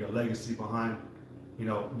 leaving your legacy behind. You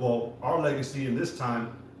know, well, our legacy in this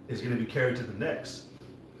time is going to be carried to the next.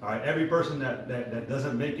 All right, every person that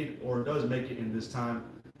doesn't make it or does make it in this time,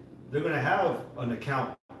 they're going to have an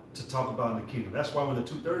account to talk about in the kingdom. That's why when the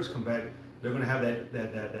 2/3 come back, they're going to have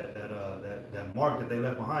that mark that they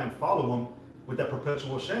left behind follow them with that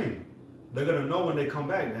perpetual shame. They're going to know when they come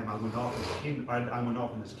back, damn, I went off in the kingdom. I went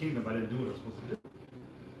off in this kingdom. I didn't do what I was supposed to do.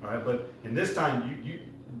 All right, but in this time,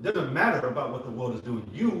 it doesn't matter about what the world is doing.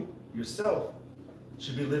 You yourself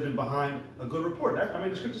should be living behind a good report. I mean,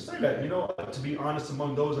 the scriptures say that, you know, to be honest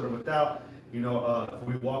among those that are without. You know,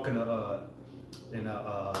 we walk in a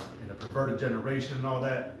perverted generation and all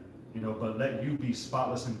that. You know, but let you be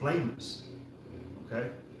spotless and blameless. Okay.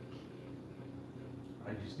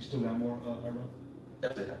 You still got more, Aaron?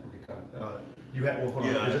 That's it. You had, well, hold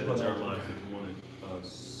on. Yeah, I Is have it- Jeremiah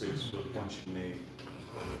 51:6 with the point you made.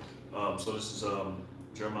 So this is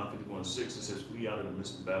Jeremiah 51:6. It says, "Flee out of the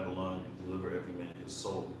midst of Babylon and deliver every man his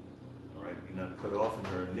soul." All right, be not cut off in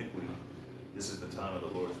her iniquity. This is the time of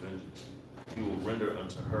the Lord's vengeance. He will render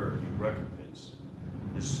unto her a recompense.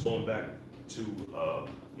 This is going back to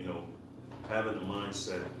you know, having a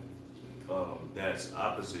mindset that's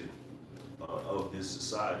opposite of this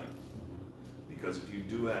society. Because if you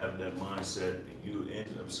do have that mindset and you in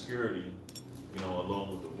obscurity, you know,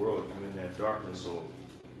 along with the world, you're in that darkness, or,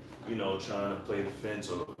 you know, trying to play the fence,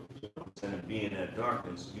 or, you know, and be in that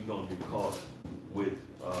darkness, you're gonna get caught with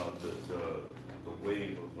the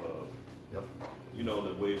wave of, you know,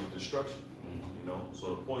 the wave of destruction. You know,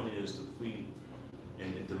 so the point is to flee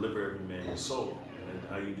and deliver every man his soul. And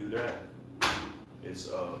how you do that? It's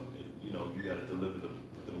you know, you got to deliver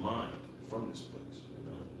the mind from this place.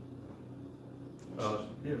 You know.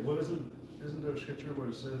 Yeah, well, isn't there a scripture where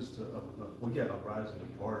it says to, well, yeah, arise and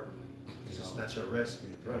depart? That's your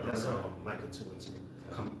rescue. Right, That's right. Micah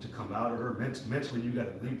 2:2. Come out of her. Mentally, you got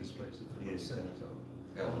to leave this place. Yeah. So.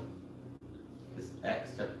 Got one. This is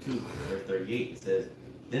Acts chapter 2, verse 38. It says,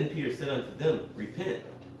 "Then Peter said unto them, Repent,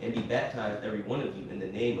 and be baptized every one of you in the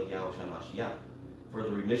name of Yahushua Mashiach, for the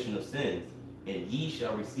remission of sins, and ye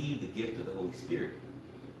shall receive the gift of the Holy Spirit.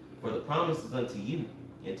 For the promise is unto you,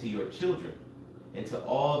 and to your children, and to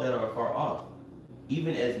all that are far off,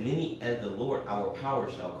 even as many as the Lord our power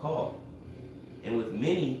shall call." And with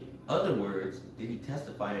many other words did he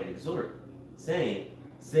testify and exhort, saying,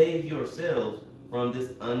 Save yourselves from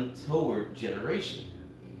this untoward generation.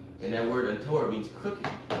 And that word untoward means crooked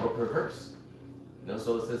or perverse. You know,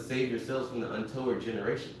 so it says, save yourselves from the untoward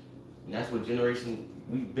generation. And that's what generation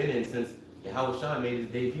we've been in since Yahushua made his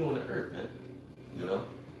debut on the earth, man. You know,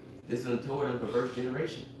 this is an untoward and perverse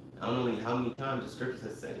generation. I don't know how many times the scriptures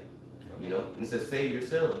has said it. You know, and it says, save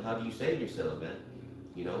yourselves. And how do you save yourselves, man?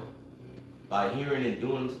 You know, by hearing and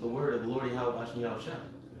doing the word of the Lord Yahushua.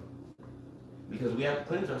 Because we have to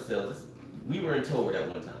cleanse ourselves. We were in Torah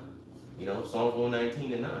at one time. You know, Psalms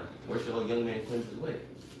 119:9. Where shall a young man cleanse his way?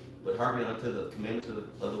 But hearken unto the commandments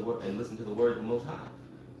of the word and listen to the word of the Most High.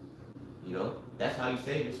 You know, that's how you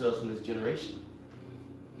save yourselves from this generation.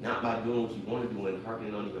 Not by doing what you want to do and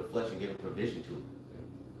hearkening on your flesh and giving provision to it.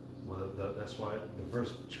 Well, that's why the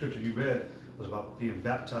first scripture you read was about being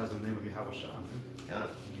baptized in the name of Yahushua. Yeah.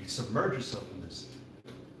 You submerge yourself in this.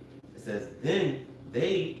 It says, then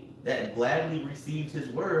they that gladly received his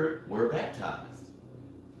word were baptized.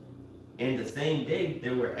 And the same day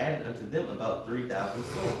there were added unto them about 3,000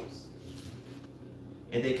 souls.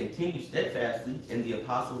 And they continued steadfastly in the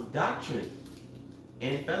apostles' doctrine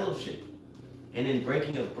and fellowship, and in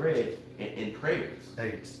breaking of bread and in prayers.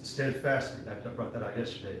 Hey, steadfast, I brought that out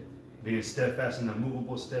yesterday. Being steadfast and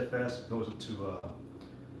immovable, steadfast goes into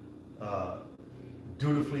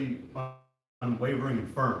dutifully unwavering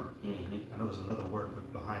and firm. I know there's another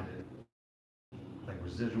word behind it, like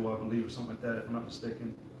residual, I believe, or something like that, if I'm not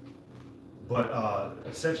mistaken. But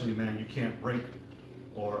essentially, man, you can't break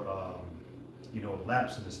or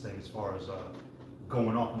lapse in this thing as far as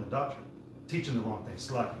going off in the doctrine, teaching the wrong thing,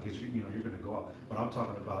 slacking, because you're going to go off. What I'm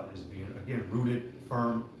talking about is being, again, rooted,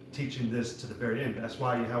 firm, teaching this to the very end. That's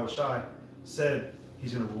why Yahushua said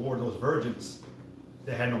he's going to reward those virgins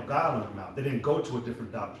that had no guile in their mouth. They didn't go to a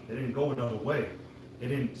different doctrine. They didn't go another way. They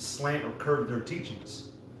didn't slant or curve their teachings.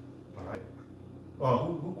 All right.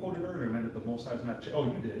 Who quoted earlier, man, that the Most High is not changed? Oh,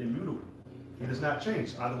 you did. Immutable. He does not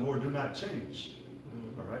change. I, the Lord, do not change.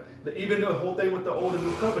 All right. Even the whole thing with the Old and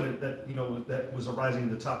New Covenant that that was arising in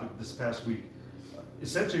the topic this past week.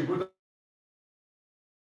 Essentially, we're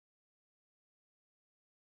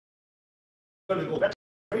going to go back,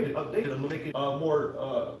 update it, and make it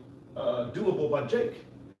more doable by Jake.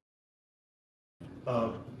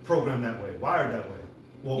 programmed that way, wired that way.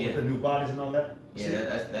 Well, with Yeah. the new bodies and all that. Yeah, See?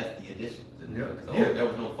 that's the addition. Yeah. Because the Yeah. old, there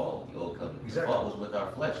was no fault with the old covenant. Exactly. The fault was with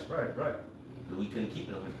our flesh. Right, right. But we couldn't keep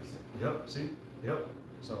it 100%. Yep, see, yep,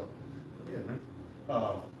 so, yeah, man.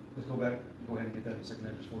 Let's go back, go ahead and get that in Second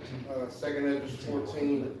Ezra 14. Second Ezra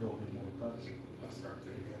 14. Let go of it more thoughts. I'll start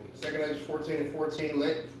there again. Second Ezra 14 and 14,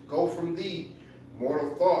 let go from thee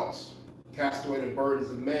mortal thoughts, cast away the burdens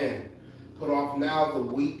of man, put off now the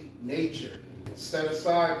weak nature, and set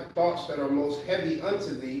aside the thoughts that are most heavy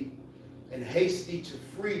unto thee, and haste thee to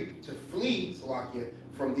flee, Salakia,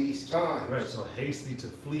 from these times. Right, so hasty to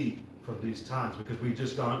flee from these times, because we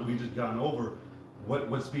just gotten over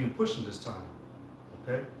what's being pushed in this time,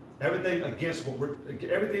 okay? Everything against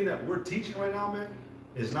everything that we're teaching right now, man,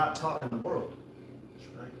 is not taught in the world.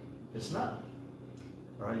 Right? It's not.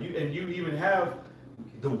 All right, you even have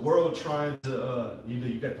the world trying to,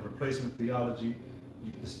 you got the replacement theology,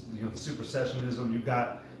 the supersessionism. You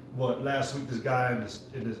got last week this guy in this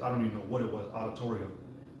I don't even know what it was, auditorium,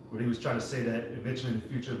 where he was trying to say that eventually in the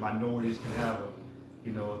future minorities can have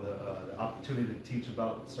the opportunity to teach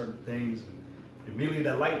about certain things. And immediately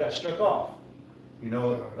that light got struck off. The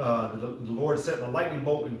Lord set the lightning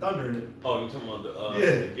bolt and thunder in it. Oh, you talking about the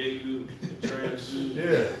Yeah. the gay trans?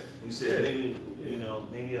 Yeah. You said maybe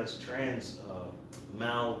maybe that's trans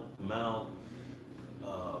mal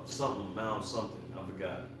something. I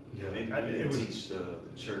forgot. Yeah. Maybe It we was can teach the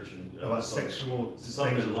church and about sexual things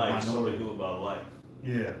something with like something minority. new about life.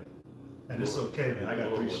 Yeah. And it's okay, man. I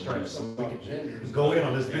got 3 stripes, so we About gender. can go in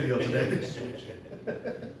on this video today.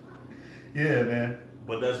 Yeah, man.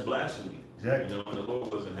 But that's blasphemy. Exactly. And the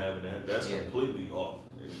Lord wasn't having that. That's Yeah. completely off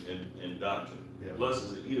in doctrine. Yeah. Plus,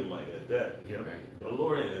 it's an Edomite at that. Yeah. Right. The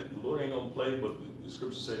Lord ain't gonna play, but the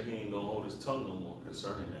scripture said he ain't gonna hold his tongue no more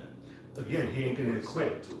concerning that. Again, he ain't gonna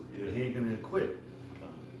quit. Yeah. He ain't gonna quit.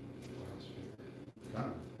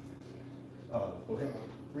 Go ahead.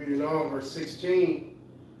 Reading on, verse 16,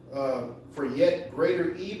 for yet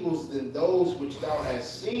greater evils than those which thou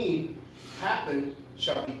hast seen happen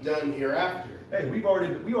shall be done hereafter. Hey, we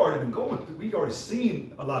already been going through, we already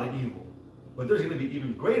seen a lot of evil, but there's gonna be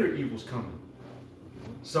even greater evils coming.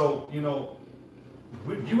 So, you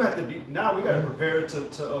have to be, now we gotta prepare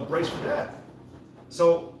to brace for that.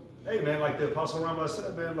 So, hey man, like the Apostle Rambam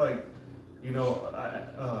said, man, like,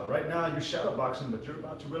 right now you're shadow boxing, but you're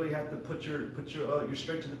about to really have to put your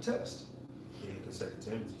strength to the test. Yeah, because 2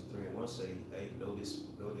 Timothy 3:1 say, hey, notice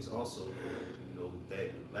also,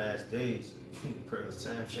 that last days, perilous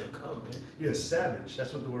time shall come, man. Yeah, savage.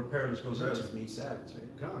 That's what the word perilous goes into. Perilous means savage, man.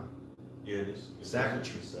 God. Yeah, it's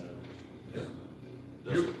Savagery. savage. Yeah.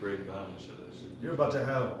 That's a great balance of this. You're about to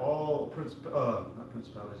have all not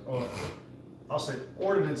principalities, or I'll say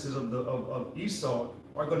ordinances of Esau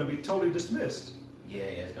are going to be totally dismissed. Yeah,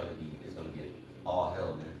 it's gonna get all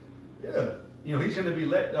hell, man. Yeah, he's going to be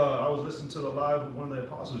let. I was listening to the live of one of the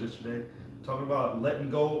apostles yesterday, talking about letting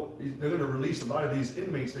go. They're going to release a lot of these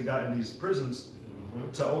inmates they got in these prisons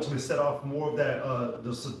to ultimately set off more of that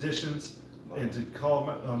the seditions and to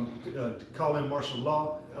call in martial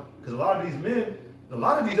law. Because a lot of these men, a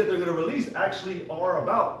lot of these that they're going to release actually are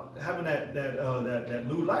about having that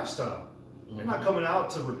new lifestyle. They're not coming out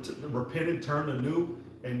to repent and turn anew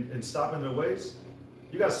and stop in their ways.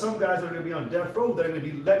 You got some guys that are going to be on death row that are going to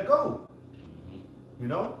be let go.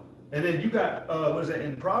 And then you got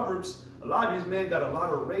in Proverbs, a lot of these men got a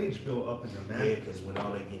lot of rage built up in them, man. Yeah, because when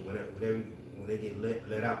they get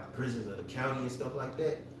let out the prisons of the county and stuff like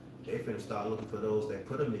that, they finna start looking for those that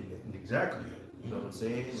put them in there. Exactly. You know what I'm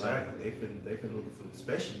saying? Exactly. Like they finna looking for,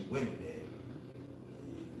 especially women, man.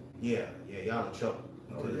 Yeah, y'all in trouble.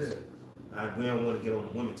 Oh, Because we don't want to get on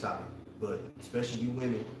the women topic, but especially you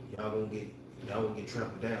women, y'all gonna get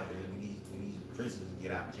trampled down, man. We need prisoners to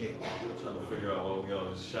get out of jail. I'm trying to figure out why we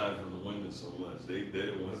all shy from the women so much. They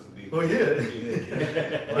didn't want to be. Oh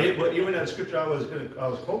yeah. But even that scripture I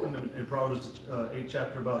was quoting in Proverbs 8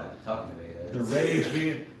 chapter about Talking about the rage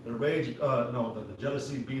being the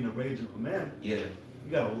jealousy being the rage of a man. Yeah.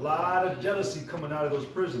 You got a lot of jealousy coming out of those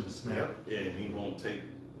prisons, man. Yeah, and he won't take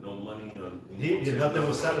no money. Nothing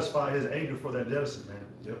will satisfy his anger for that jealousy, man.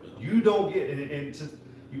 Yep. You don't get,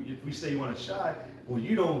 if we say you want to shy, well,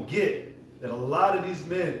 you don't get that a lot of these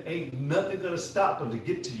men ain't nothing gonna stop them to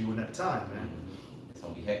get to you in that time, man. It's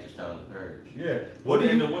gonna be hectic time to purge. Yeah. What What do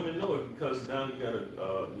do you? the women know it? Because now you got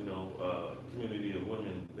a community of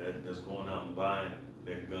women that's going out and buying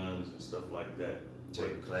their guns and stuff like that.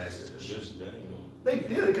 Taking classes and shit. Just that, They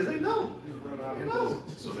did it because they know. You know.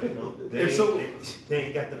 So they know. They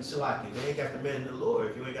ain't got them shalakim. They ain't got the man of the Lord.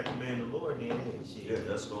 If you ain't got the man of the Lord, then shit. Yeah,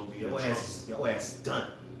 that's gonna be Your ass is done.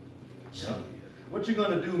 What you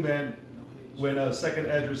gonna do, man? when Second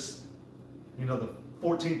Esdras, you know, the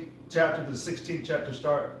 14th chapter to the 16th chapter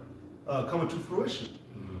start coming to fruition.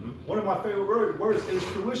 One of my favorite words is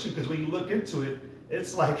fruition, because when you look into it,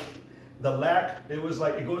 it's like the lack. It was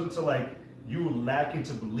like it goes into like you lacking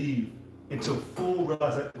to believe until full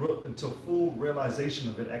realization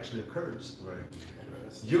of it actually occurs. Right.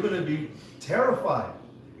 You're gonna be terrified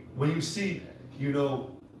when you see, you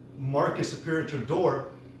know, Marcus appear at your door,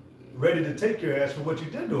 ready to take your ass for what you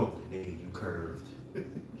did to him. And then you curved.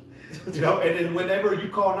 You know, and then whenever you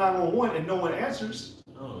call 911 and no one answers,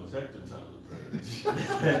 Oh, exactly.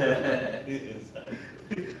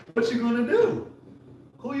 what you gonna do?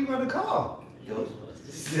 Who you gonna call?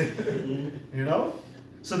 You know?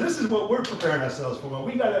 So this is what we're preparing ourselves for.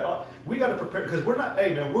 We gotta prepare, because we're not,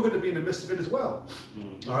 hey man, we're gonna be in the midst of it as well.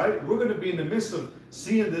 All right? We're gonna be in the midst of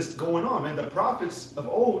seeing this going on. And the prophets of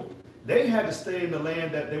old, they had to stay in the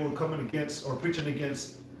land that they were coming against or preaching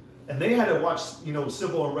against, and they had to watch, you know,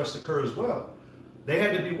 civil unrest occur as well. They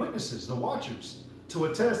had to be witnesses, the watchers, to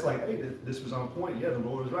attest like, hey, this was on point. Yeah, the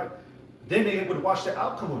Lord was right. Then they would watch the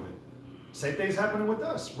outcome of it. Same thing's happening with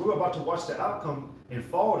us. We're about to watch the outcome and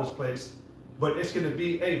fall this place. But it's going to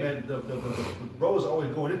be, hey man, the road is always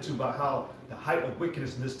going into about how the height of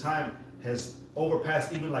wickedness in this time has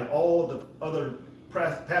overpassed even like all the other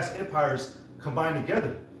past empires combined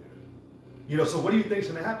together. You know, so what do you think is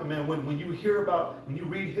going to happen, man? When you hear about, when you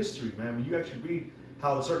read history, man, when you actually read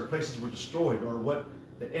how certain places were destroyed or what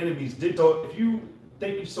the enemies did, though, if you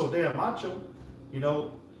think you're so damn macho, you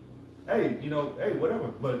know, hey, whatever.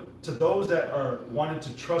 But to those that are wanting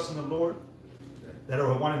to trust in the Lord, that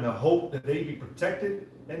are wanting to hope that they be protected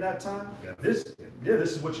in that time, this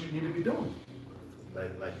is what you need to be doing.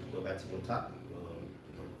 Like go back to one topic,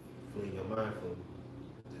 fleeing your mind from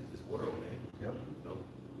this world, man. Yep. You know?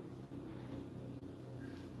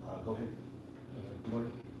 Go ahead.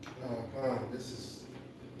 This is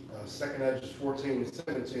 2nd Esdras 14 and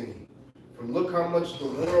 17. For look how much the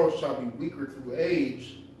world shall be weaker through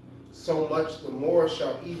age, so much the more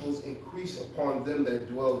shall evils increase upon them that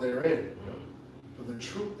dwell therein. For the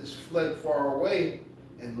truth is fled far away,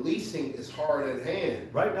 and leasing is hard at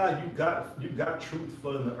hand. Right now, you got truth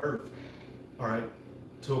flooding the earth, all right,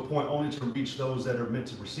 to a point only to reach those that are meant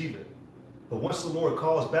to receive it. But once the Lord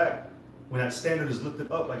calls back, when that standard is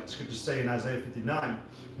lifted up, like the scriptures say in Isaiah 59,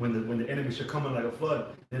 when the enemy shall come in like a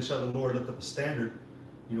flood, then shall the Lord lift up a standard.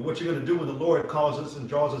 You know, what you're going to do when the Lord calls us and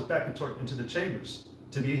draws us back into the chambers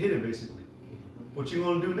to be hidden, basically. What you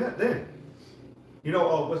going to do then? You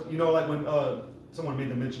know, like when someone made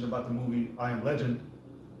the mention about the movie I Am Legend.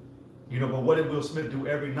 You know, but what did Will Smith do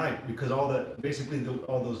every night? Because all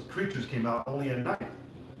those creatures came out only at night.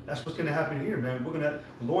 That's what's going to happen here, man. The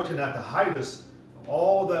Lord's going to have to hide us from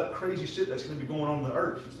all that crazy shit that's going to be going on the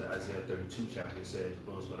earth. So Isaiah 32 chapter says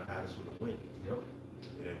the Lord's going to hide us with the wind. Yep.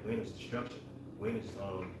 And wind is destruction. Wind is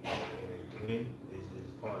wind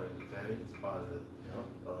is part of the famine. It's part of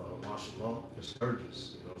the martial law. The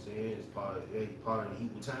scourges. You know what I'm saying? It's part of the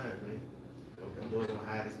evil time, man. The Lord's gonna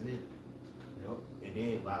hide his men. Yep. And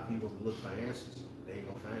then a lot of people look for answers. They ain't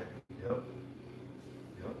gonna find it. Yep.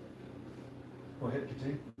 Go ahead,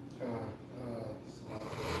 continue.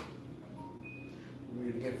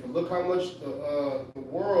 Read it again. For look how much the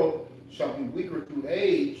world shall be weaker through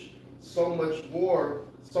age, so much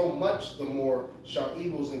the more shall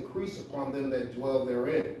evils increase upon them that dwell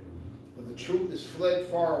therein. For the truth is fled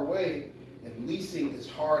far away, and leasing is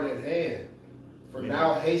hard at hand. For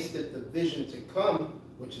now hasteth the vision to come,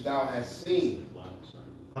 which thou hast seen.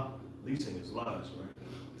 Huh? Leasing is lies, right?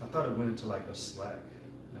 I thought it went into like a slack,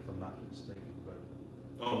 if I'm not mistaken. But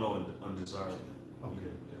Oh, no, undesirable. okay.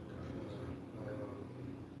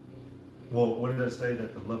 Well, what did that say?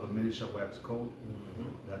 That the love of many shall wax cold?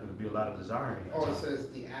 That would be a lot of desiring. Oh, it says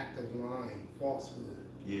the act of lying, falsehood.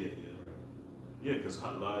 Yeah, because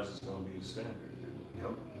lies is gonna be the standard.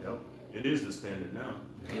 Yep. It is the standard now.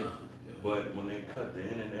 But when they cut the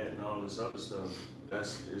internet and all this other stuff,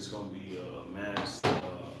 it's gonna be a mass,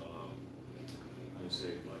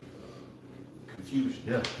 confusion.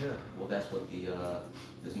 Yeah. Well, that's what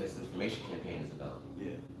this misinformation campaign is about,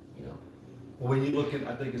 Yeah. you know? Well, when you look at,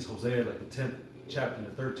 I think it's Hosea, like the 10th chapter,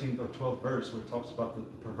 the 13th or 12th verse, where it talks about the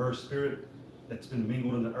perverse spirit that's been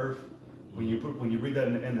mingled in the earth. When you read that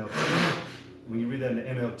in the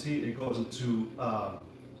NLT, it goes into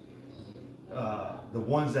the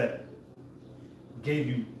ones that gave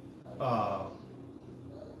you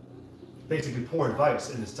basically poor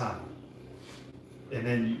advice in this time, and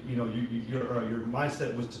then your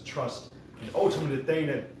mindset was to trust, and ultimately the thing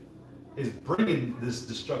that is bringing this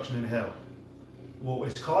destruction in hell, well,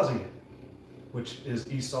 it's causing it, which is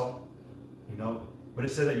Esau, But it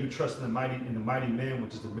said that you trust in the mighty man,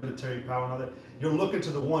 which is the military power and all that. You're looking to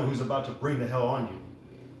the one who's about to bring the hell on you.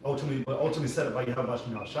 Ultimately set up by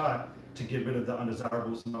Yahweh Shai to get rid of the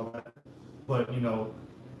undesirables and all that. But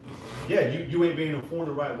yeah, you ain't being informed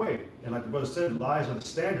the right way. And like the brother said, lies are the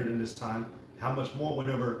standard in this time. How much more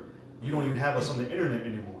whenever you don't even have us on the internet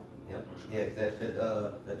anymore. Yep. Yeah,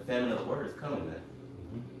 that famine of the word is coming, man.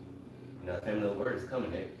 Famine of the word is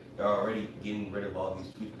coming. They're already getting rid of all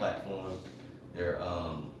these truth platforms. They're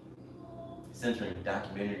censoring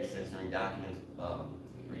documentaries, censoring documents,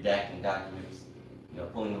 redacting documents,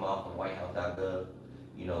 pulling them off of whitehouse.gov,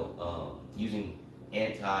 using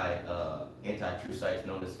anti-truth sites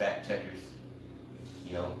known as fact checkers,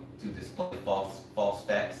 to display false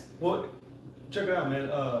facts. Well, check it out, man.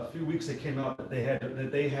 A few weeks it came out that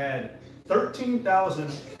they had 13,000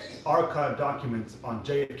 archived documents on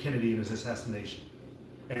J.F. Kennedy and his assassination,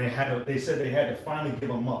 and they said they had to finally give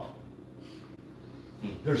them up.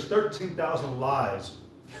 There's 13,000 lies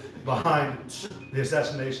behind the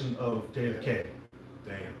assassination of JFK.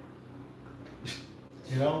 Damn.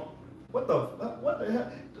 What the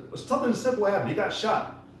hell? Something simple happened. He got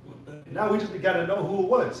shot. Now we got to know who it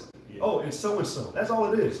was. Yeah. Oh, it's so and so. That's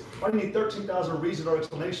all it is. Why do you need 13,000 reasons or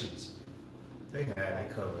explanations? They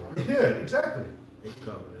covered. Yeah, exactly. They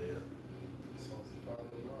covered it.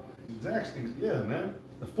 Exactly. Yeah, man.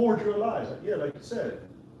 The forgery of lies. Yeah, like you said.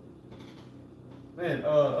 Man,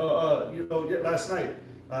 last night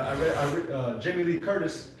I read Jamie Lee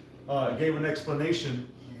Curtis gave an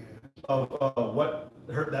explanation of what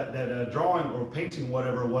that drawing or painting,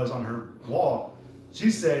 whatever it was on her wall.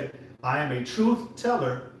 She said, "I am a truth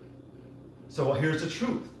teller, so here's the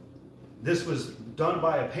truth. This was done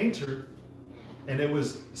by a painter, and it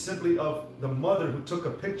was simply of the mother who took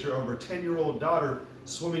a picture of her 10-year-old daughter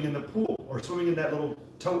swimming in the pool or swimming in that little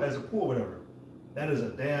tote as a pool, whatever. That is a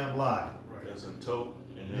damn lie." That's a tote,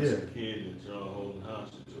 and that's a kid that John holding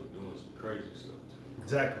hostage or doing some crazy stuff.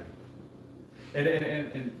 Exactly.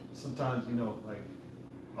 And sometimes, like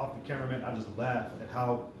off the camera, man, I just laugh at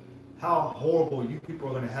how horrible you people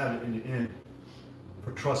are going to have it in the end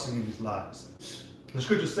for trusting in these lies. The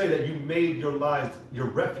scriptures say that you made your lies your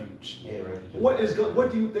refuge. Yeah, right.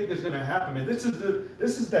 What do you think is going to happen, man? This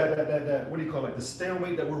is that what do you call it? The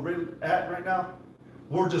stalemate that we're really at right now.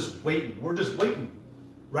 We're just waiting. We're just waiting.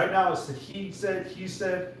 Right now, it's the he said,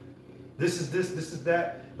 this is this is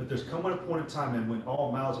that. But there's coming a point in time, man, when all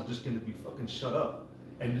mouths are just going to be fucking shut up.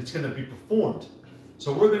 And it's going to be performed.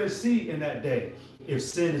 So we're going to see in that day if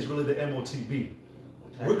sin is really the MOTB.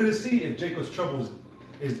 We're going to see if Jacob's trouble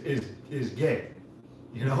is gay.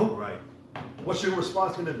 Right. What's your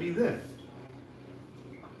response going to be then?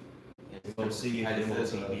 We're going to see if the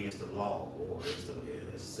MOTB is the law or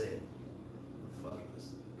it's sin. Fuck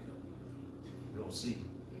this. We're going to see.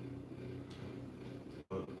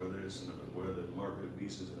 Whether the market of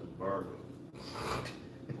beasts is an embargo.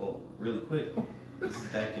 Well, really quick, this is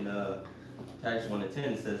back in Titus 1:10.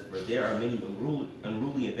 It says, "For there are many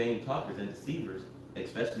unruly and vain talkers and deceivers,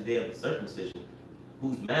 especially they of the circumcision,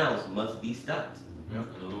 whose mouths must be stopped." Yep.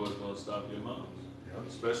 And the Lord's going to stop your mouths. Yep.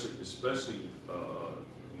 Especially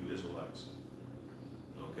you Israelites.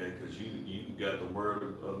 Okay, because you got the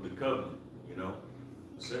word of the covenant,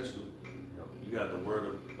 essentially. You got the word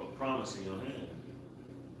of promise in your hand.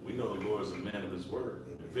 We know the Lord is a man of his word.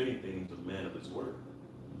 If anything, he's a man of his word.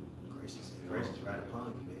 Grace is right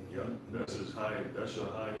upon you, man. Yeah, that's your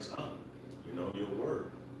highest honor. Your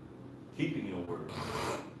word. Keeping your word.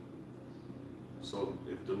 So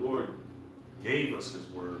if the Lord gave us his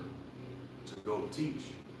word to go teach,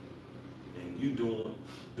 and you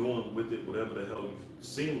doing with it whatever the hell you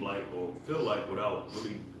seem like or feel like without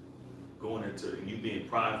really going into, and you being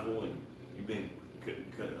prideful and you being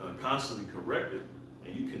constantly corrected,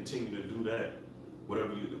 and you continue to do that,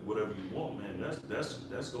 whatever you want, man,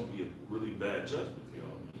 that's gonna be a really bad judgment for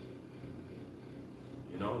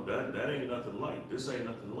y'all. That ain't nothing light. This ain't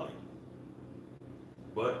nothing light.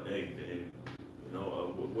 But hey,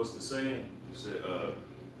 what's the saying? You said,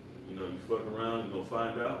 you fuck around, you're gonna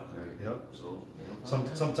find out. Yep. So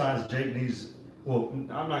Sometimes Jake needs. Well,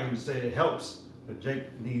 I'm not even saying it helps, but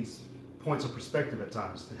Jake needs points of perspective at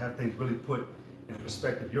times to have things really put in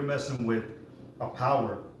perspective. You're messing with a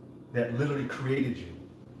power that literally created you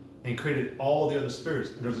and created all the other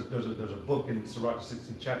spirits. There's a book in Sirach, the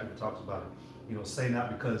 16th chapter that talks about it. Say not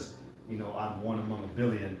because I'm one among a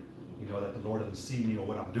billion, that the Lord doesn't see me or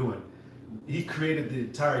what I'm doing. He created the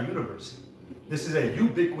entire universe. This is a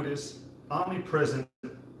ubiquitous, omnipresent,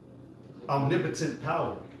 omnipotent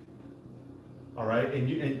power. All right, and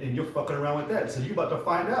you're fucking around with that. So you're about to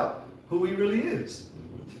find out who he really is.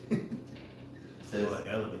 Like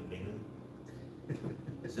element, nigga.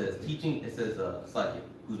 It says teaching, it says, it's like it,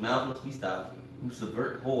 whose mouth must be stopped, who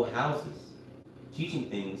subvert whole houses, teaching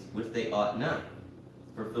things which they ought not,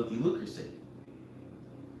 for filthy lucre's sake.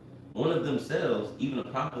 One of themselves, even a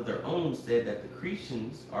prophet of their own, said that the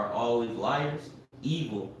Christians are always liars,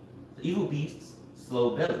 evil beasts,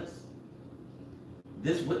 slow bellies.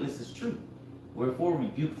 This witness is true. Wherefore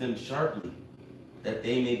rebuke them sharply, that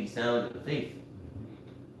they may be sound in the faith.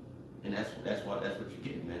 And that's what you're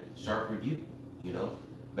getting, man. Sharp rebuke, you know.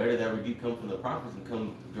 Better that rebuke come from the prophets and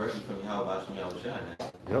come directly from Yahweh Shem Yahushua.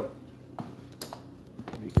 Yep.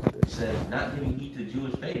 It says, not giving heed to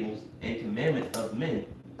Jewish fables and commandments of men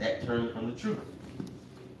that turn from the truth.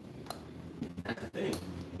 That's the thing,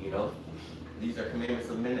 you know. These are commandments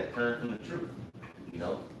of men that turn from the truth, you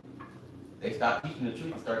know. They stop teaching the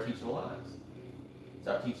truth and start teaching lies.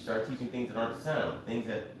 Start teaching things that aren't sound, things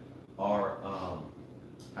that are, how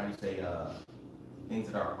do you say, things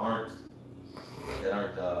that aren't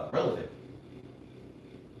relevant.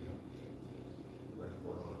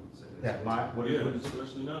 That might, Well, yeah,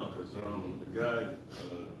 especially now, because the guy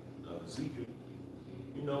Ezekiel,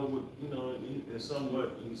 you know, he's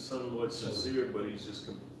somewhat sincere, but he's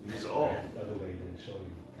off. Other way didn't show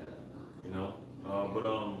you. You know,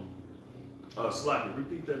 Slacker,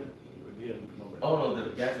 repeat that again. Oh no, the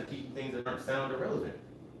guys that teach things that aren't sound or relevant.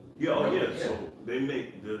 Yeah, oh yeah. So they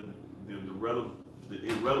make the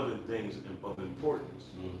irrelevant things of importance.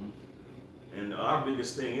 Mm-hmm. And our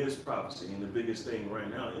biggest thing is prophecy, and the biggest thing right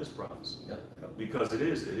now is prophecy. Yep. Because it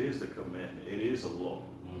is the commandment. It is a law.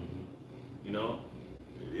 Mm-hmm. You know,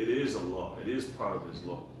 it is a law. It is part of His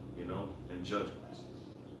law. You know, and judgments.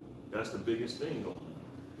 That's the biggest thing going on.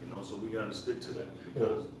 You know, so we got to stick to that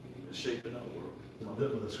because it's shaping our world.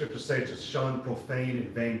 The scriptures say to shun profane and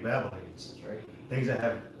vain babblings. That's right. Things that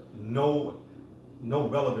have no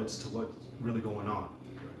relevance to what's really going on.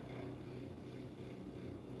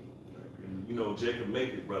 And, you know, Jacob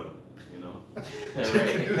make it, brother. You know, Right.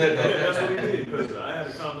 that's what he did. Because I had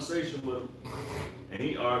a conversation with him, and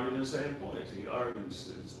he argued the same points. He argued,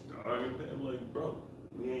 I'm like, bro,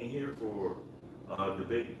 we ain't here for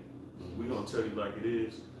debate. We're gonna tell you like it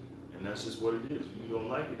is, and that's just what it is. You don't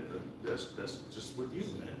like it, that's just with you,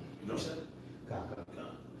 man. You know.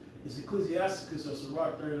 It's Ecclesiasticus of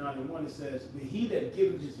Sirach 39:1. It says, "But he that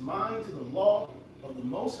giveth his mind to the law of the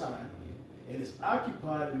Most High, and is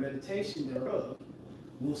occupied in meditation thereof,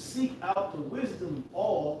 will seek out the wisdom of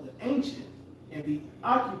all the ancient, and be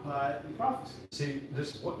occupied in prophecy." See,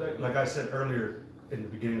 like I said earlier in the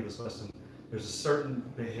beginning of this lesson, there's a certain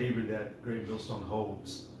behavior that Great Millstone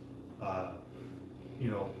holds,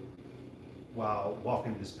 while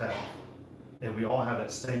walking this path, and we all have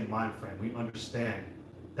that same mind frame. We understand.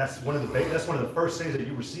 That's one of the first things that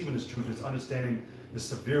you receive in this truth is understanding the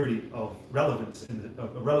severity of relevance in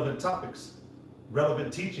relevant topics,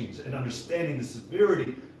 relevant teachings, and understanding the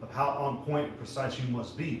severity of how on point and precise you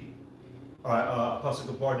must be. All right,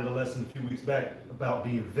 Apostle Gabar did a lesson a few weeks back about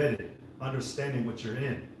being vetted, understanding what you're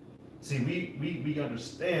in. See, we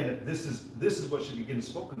understand that this is what should be getting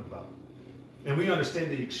spoken about. And we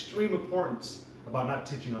understand the extreme importance about not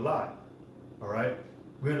teaching a lie. All right?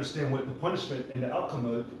 We understand what the punishment and the outcome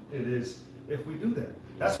of it is if we do that.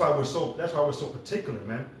 That's why we're so particular,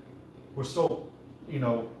 man. We're so, I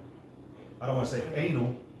don't want to say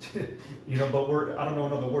anal, but I don't know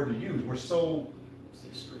another word to use. We're so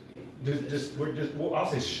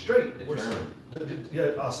I'll say straight. We're so,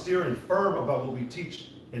 austere and firm about what we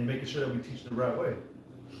teach and making sure that we teach the right way.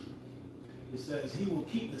 It says, "He will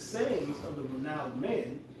keep the sayings of the renowned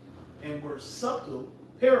men, and where subtle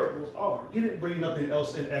parables are." He didn't bring nothing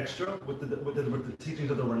else in extra with the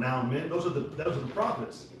teachings of the renowned men. Those are the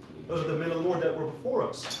prophets. Those are the men of the Lord that were before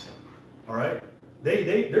us. All right,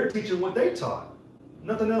 they're teaching what they taught.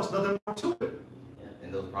 Nothing else, nothing more to it. Yeah.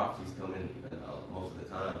 And those prophecies come in most of the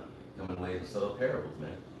time come in ways of subtle parables,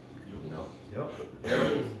 man. You know. Yep.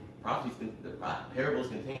 Parables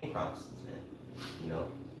contain prophecies, man. You know.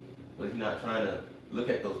 But if you're not trying to look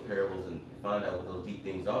at those parables and find out what those deep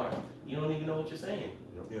things are, you don't even know what you're saying.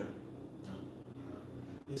 Yeah.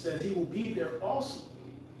 It says, "He will be there also.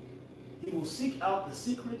 He will seek out the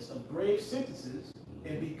secrets of grave sentences,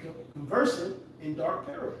 and be conversant in dark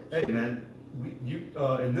parables." Hey man,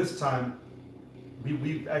 in this time,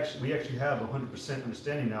 we actually have 100%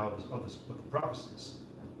 understanding now of the prophecies.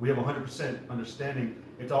 We have 100% understanding.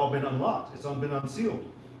 It's all been unlocked. It's all been unsealed.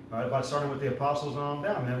 All right, by starting with the apostles and on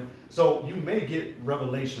down, man. So you may get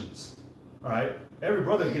revelations. All right, every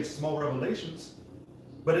brother gets small revelations,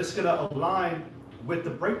 but it's going to align with the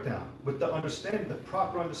breakdown, with the understanding, the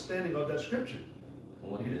proper understanding of that scripture.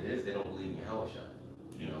 And what it is, they don't believe in Yahushua.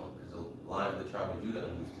 You know, because the line of the tribe of Judah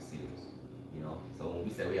moves to see this. You know, so when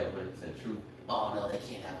we say we have 100% truth, oh no, they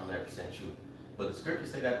can't have 100% truth. But the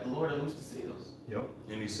scriptures say that the Lord will loose the seals. Yep.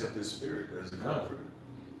 And he sent his spirit as a comforter,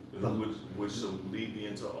 which shall lead me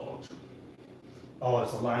into all truth. Oh,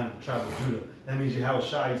 it's a lion of the tribe of Judah. That means you have a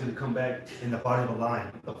shy to come back in the body of a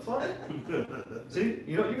lion. What the fuck? See,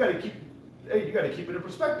 you know, you gotta keep it in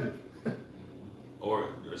perspective. Or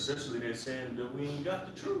essentially they're saying that we ain't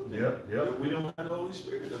got the truth. Yep. That we don't have the Holy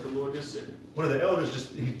Spirit that the Lord just said. One of the elders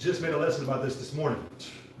he just made a lesson about this morning.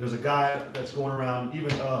 There's a guy that's going around,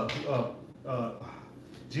 even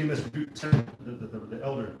GMS the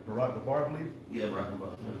elder Barack Gabar, I believe. Yeah,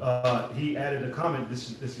 right. He added a comment.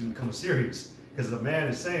 This is becoming serious because the man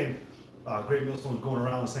is saying Great Millstone is going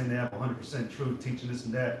around saying they have 100% truth, teaching this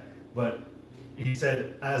and that. But he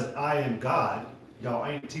said, "As I am God, y'all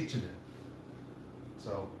ain't teaching it."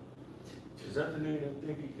 So, Is that the name that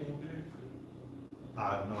think he came back?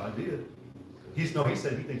 I have no idea. He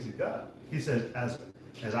said he thinks he's God. He says,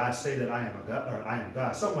 as I say that I am a God, or I am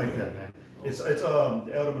God, something like that, man. It's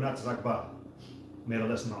the Elder Manasseh Zakba made a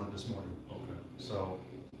lesson on it this morning. Okay. So,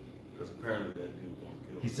 Because apparently that dude won't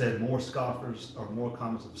kill. he said more scoffers or more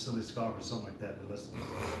comments of silly scoffers, something like that. The lesson.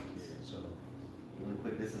 So, Really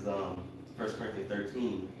quick, this is 1 Corinthians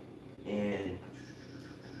 13, and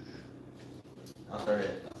I'll start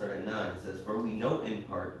at 9. It says, "For we know in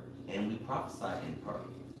part, and we prophesy in part."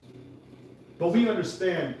 but we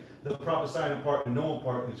understand the prophesying part and knowing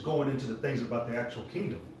part is going into the things about the actual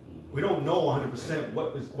kingdom. We don't know 100%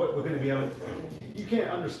 what we're going to be able to. You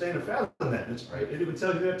can't understand and fathom that. It even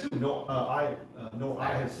tells you that too. No eye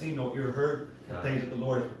have seen, no ear heard the things that the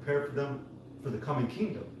Lord has prepared for them for the coming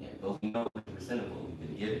kingdom. Yeah, but we know 100% of what we've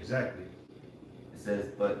been given. Exactly. It says,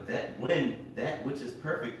 "But that when that which is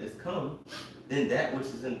perfect is come, then that which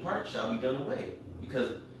is in part shall be done away."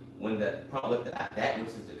 Because when that which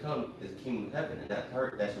is to come is the kingdom of heaven, and that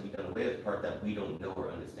part that shall be done away is the part that we don't know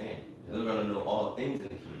or understand. We're going to know all things in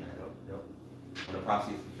the kingdom of heaven when the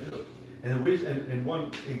prophecy is fulfilled. And the reason, and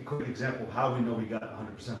one quick example of how we know we got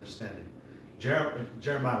 100% understanding.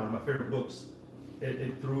 Jeremiah, one of my favorite books,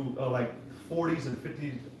 it through like 40s and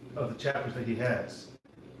 50s of the chapters that he has.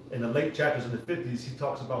 In the late chapters in the 50s, he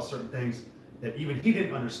talks about certain things that even he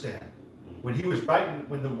didn't understand. When he was writing,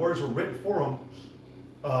 when the words were written for him,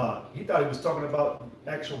 he thought he was talking about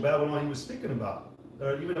actual Babylon he was speaking about.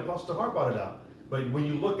 Or even Apostle Hart brought it out. But when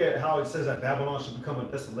you look at how it says that Babylon shall become a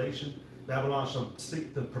desolation, Babylon shall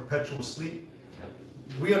sleep the perpetual sleep,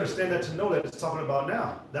 we understand that to know that it's talking about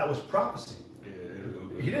now. That was prophecy.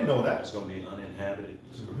 Yeah, He didn't know that. It's going to be uninhabited.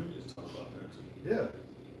 It's talking about that too. Yeah.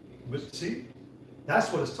 But see,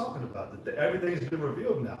 that's what it's talking about. That everything's been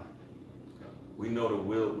revealed now. We know the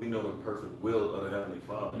will, we know the perfect will of the Heavenly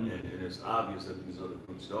Father, and it's obvious that these other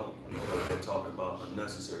groups don't. Because they're talking about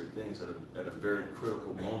unnecessary things at a very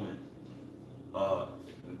critical moment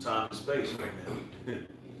in time and space right now.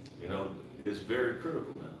 You know, it's very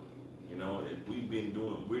critical now. You know, and we're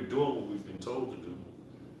doing what we've been told to do,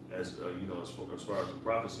 as you know, as far as the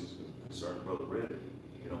prophecies concerning Brother Red,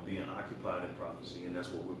 you know, being occupied in prophecy, and that's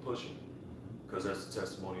what we're pushing, because that's the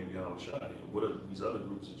testimony of Yahweh Shai. And what are these other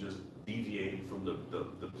groups are just deviating from the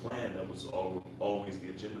plan that was always the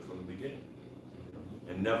agenda from the beginning,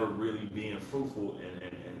 and never really being fruitful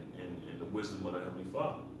in the wisdom of the Heavenly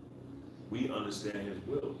Father. We understand His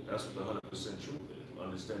will. That's what the 100% truth is.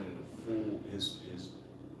 Understanding the full his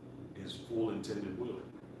full intended will.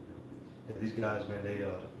 Yeah, these guys, man,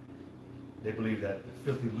 they believe that the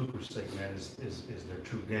filthy lucre's sake, man, is their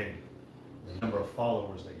true gain. The number of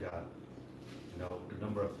followers they got, you know, the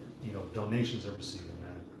number of donations they're receiving,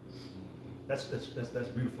 man. That's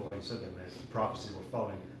beautiful. Like you said that, man. The prophecy we're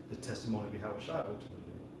following the testimony of Yahweh Shai ultimately.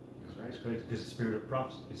 That's right. It's crazy because the spirit of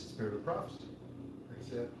prophecy. It's the spirit of prophecy.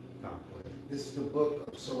 This is the book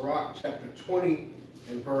of Sirach, chapter 20,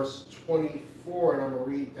 and verse 24, and I'm going to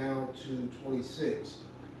read down to 26.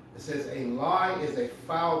 It says, "A lie is a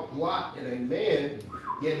foul blot in a man,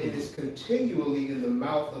 yet it is continually in the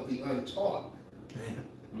mouth of the untaught."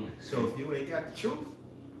 So if you ain't got the truth,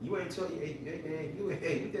 you ain't telling you,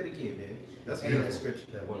 read that again, man. That's Amen. the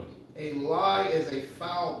scripture. That one. A lie is a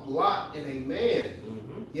foul blot in a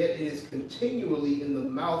man, yet it is continually in the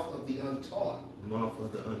mouth of the untaught. Mouth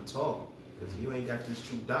of the untaught. Because you ain't got this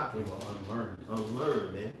true doctrine,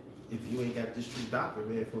 unlearned, man. If you ain't got this true doctrine,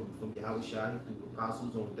 man, from Yahweh Shai through the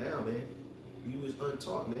apostles on down, man, you is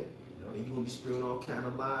untaught, man. And you gonna be spewing all kind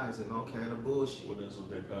of lies and all kind of bullshit. Well, that's what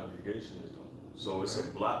their congregation is doing. So it's a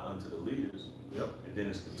blot unto the leaders. Yep. And then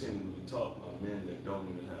it's continually taught by men that don't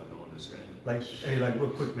even have no understanding. Like real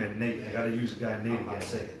quick, man, Nate. I gotta use the guy Nate again.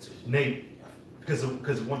 Say it. Nate, because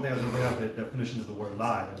one thing I was gonna bring up, the definition of the word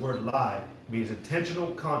lie. The word lie means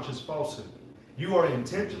intentional, conscious falsehood. You are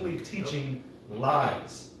intentionally teaching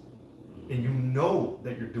lies, and you know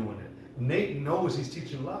that you're doing it. Nate knows he's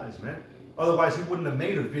teaching lies, man. Otherwise, he wouldn't have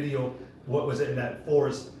made a video. What was it in that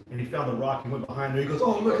forest? And he found a rock. He went behind there. He goes,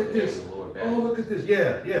 "Oh, look at this! Oh, look at this!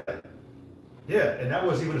 Yeah, yeah, yeah." And that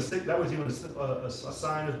was even a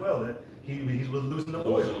sign as well that he was losing the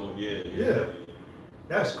oil. Yeah.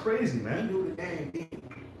 That's crazy, He man. knew the game.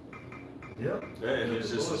 Yeah. Yeah, and it's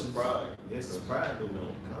just his pride. It's his pride, you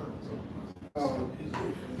know.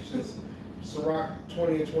 It says, Sirach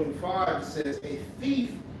 20 and 25 says, a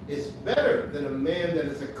thief is better than a man that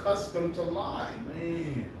is accustomed to lie.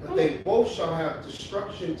 Man. But they both shall have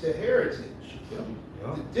destruction to heritage. Yeah.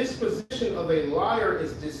 The disposition of a liar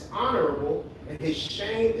is dishonorable, and his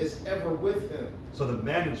shame is ever with him. So the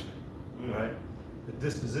management, right? The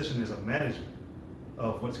disposition is a management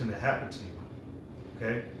of what's going to happen to you.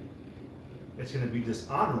 Okay? It's going to be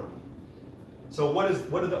dishonorable. So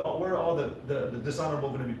where are all the dishonorable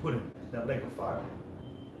going to be put in? That lake of fire.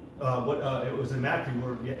 It was in Matthew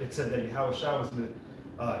where it said that Yahweh Shai was going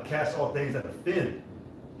to cast all things that offend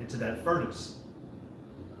into that furnace.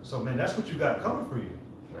 So man, that's what you got coming for you.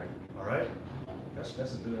 Right. All right? That's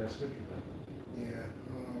a good ass scripture, man. Yeah,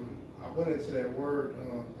 I went into that word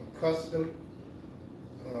accustomed.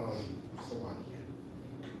 So like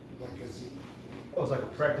is he? Oh, it's like a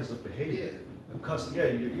practice of behavior. Yeah. A custom.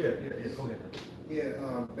 Yeah. Go ahead.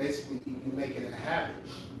 Yeah, basically you make it a habit,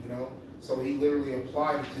 you know. So he literally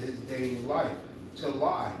applied it to his daily life to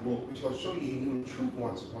lie, which will show you he knew the truth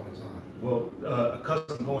once upon a time. Well,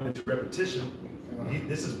 accustomed going into repetition.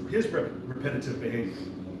 This is his repetitive behavior.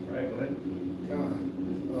 Right. Go ahead.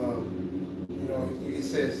 You know, it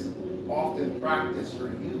says often practiced or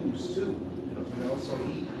used too. You know, so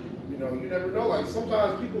he, you know, you never know. Like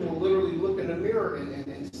sometimes people will literally look in the mirror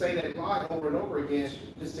and say that lie over and over again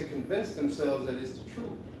just to convince themselves that it's the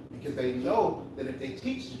truth. Because they know that if they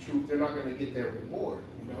teach the truth, they're not going to get their reward,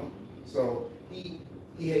 you know? So he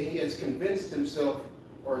has convinced himself,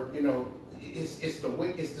 or, you know, it's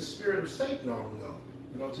the spirit of Satan on him,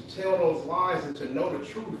 you know, to tell those lies and to know the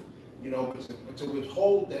truth, you know, but to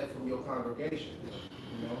withhold that from your congregation,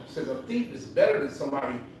 you know? It says a thief is better than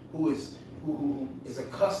somebody who is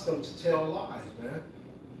accustomed to tell lies, man.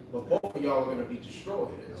 But both of y'all are going to be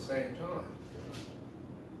destroyed at the same time.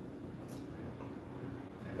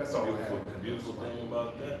 That's all I have. The beautiful thing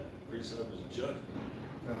about that precept is judgment.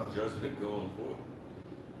 Judgment going forward.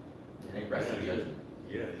 And they rest in judgment.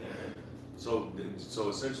 Yeah. So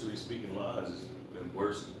essentially speaking, lies is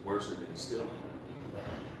worse than stealing.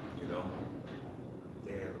 You know.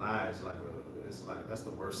 Yeah, lies that's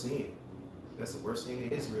the worst sin. That's the worst thing in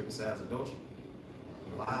Israel besides adultery.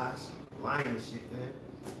 Lies, lying and shit, man.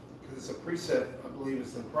 Because it's a precept, I believe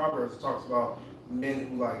it's in Proverbs, it talks about men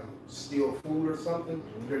who like steal food or something.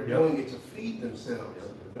 They're doing it to feed themselves.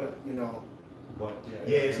 But, you know. But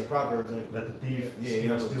Yeah, it's a proverb. Let the thief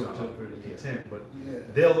Yeah, steal for the content, but Yeah.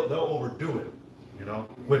 they'll overdo it, you know.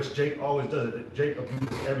 Which Jake always does. Jake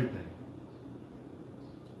abuses everything.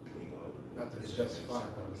 Not that it's justified.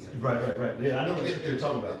 Right. Yeah, I know what you're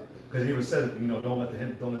talking about. Because he even said, you know, don't let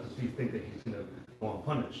the thief think that he's gonna go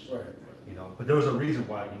unpunished. Right. You know, but there was a reason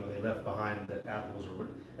why, you know, they left behind the apples or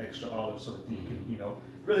extra olives so that he could, you know,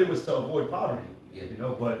 really was to avoid poverty. Yeah. You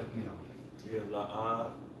know, but you know. Yeah,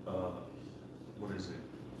 what is it?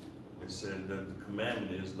 It said that the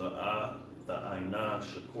commandment is la'ina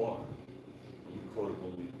shakwa. We quote it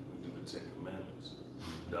when we do the Ten Commandments.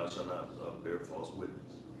 Thou shalt not bear false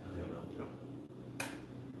witness. You know.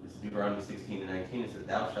 This is Deuteronomy 16 and 19. It says,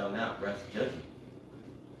 "Thou shalt not rest judgment.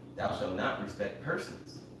 Thou shalt not respect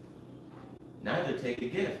persons. Neither take a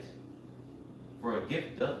gift. For a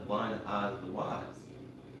gift doth blind the eyes of the wise,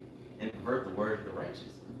 and pervert the words of the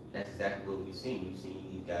righteous." That's exactly what we've seen. We've seen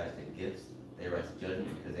these guys take gifts. They rest judgment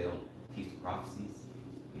because they don't teach the prophecies.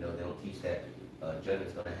 You know, they don't teach that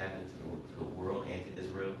judgment's going to happen to the world and to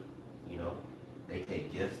Israel. You know, they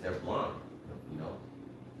take gifts. They're blind. You know,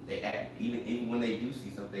 they act, even when they do see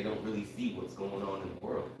something, they don't really see what's going on in the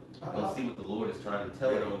world. They don't see what the Lord is trying to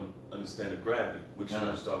tell They them. don't understand the gravity, which you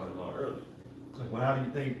was talking about earlier. Well, how do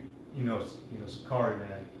you think, Sakari,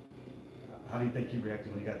 man, how do you think he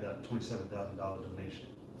reacted when he got that $27,000 donation?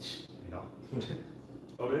 You know?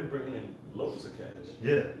 Oh, they're bringing in loads of cash.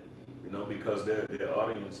 Yeah. You know, because their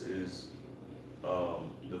audience is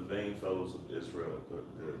the vain fellows of Israel,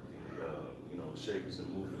 the shakers and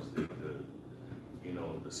movers,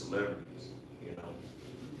 the celebrities. You know,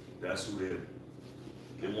 that's who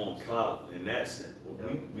they want clout in that sense.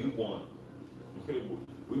 We want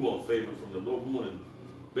favor from the Lord. We want to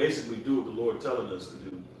basically do what the Lord telling us to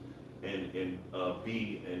do, and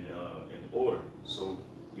be in order. So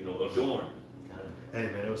adorn.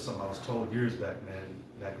 Hey man, it was something I was told years back, man,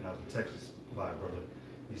 back when I was in Texas by a brother.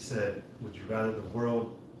 He said, would you rather the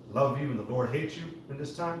world love you and the Lord hate you in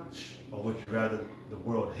this time? Or would you rather the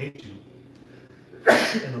world hate you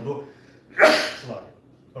and the Lord,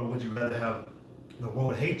 or would you rather have the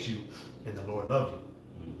world hate you and the Lord love you?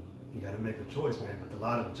 You got to make a choice, man. But a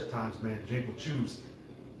lot of times, man, Jake will choose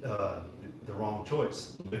the wrong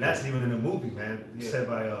choice. And that's even in a movie, man. Said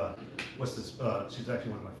by, what's this? She's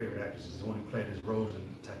actually one of my favorite actresses, the one who played as Rose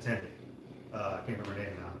in Titanic. I can't remember her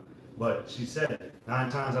name now. But she said 9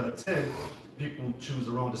 times out of 10, people choose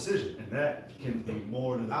the wrong decision. And that can be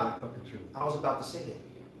more than the fucking truth. I was about to say that.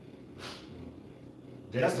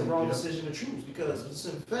 That's the wrong decision to choose, because it's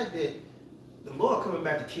the fact that the Lord coming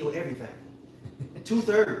back to kill everything.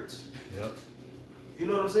 2/3. Yep. You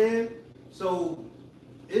know what I'm saying? So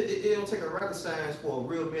it don't take a rocket science for a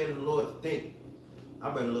real man in the Lord to think,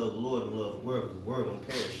 I better love the Lord and love the world, because the world don't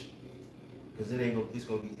perish. Because the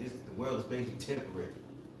world is basically temporary.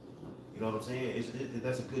 You know what I'm saying?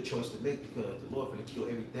 That's a good choice to make, because the Lord gonna kill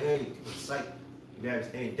everything in sight. You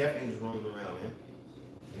have death angels roaming around, man.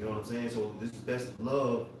 You know what I'm saying? So this is best to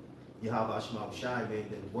love Yahweh Shema Shai, man,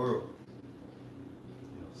 than the world.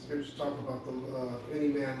 Scriptures talk about any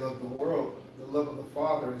man love the world, the love of the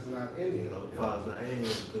Father is not in You him. know, the Father's not in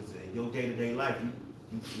here, because in your day-to-day life,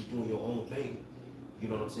 you doing your own thing. You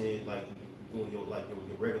know what I'm saying? Like, you doing your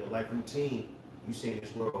regular life routine. You seeing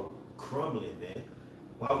this world crumbling, man.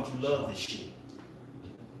 Why would you love this shit?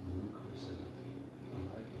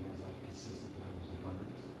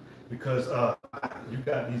 Because you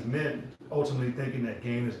got these men ultimately thinking that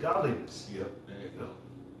gain is godliness. Yep, there you go.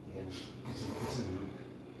 It's in Luke.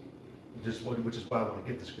 Which is why I want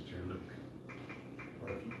to get the scripture in Luke.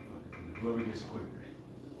 Or if whoever gets it quicker.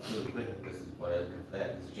 Really quick, this is what I was going to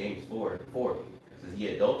that. This is James 4:4. It says, ye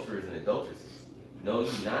adulterers and adulteresses, know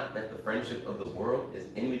ye not that the friendship of the world is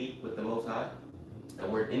enmity with the Most High? The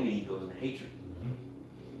word enmity goes with hatred.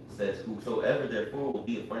 It says, whosoever therefore will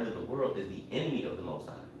be a friend of the world is the enemy of the Most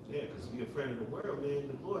High. Yeah, because if you're a friend of the world, man,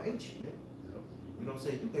 the Lord hates you, man. You know what I'm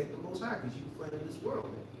saying? You hate the Most High because you're a friend of this world,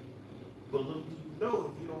 man. But little do you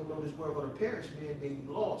know, if you don't know this world going to perish, man, then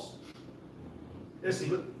you lost. What's the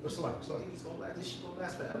like? It's like, this shit going to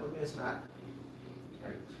last forever, man. It's not.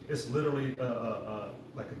 It's literally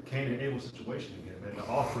like a Cain and Abel situation again, man. The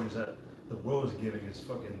offerings that the world is giving is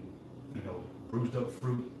fucking, bruised up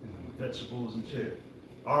fruit and vegetables and shit.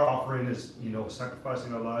 Our offering is,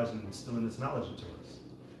 sacrificing our lives and instilling this knowledge into us.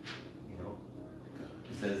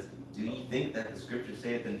 It says, do ye think that the scripture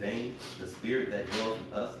saith in vain, the spirit that dwells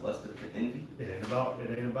in us lusteth for envy? It ain't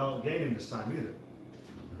about gaining this time either.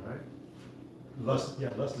 All right? Lust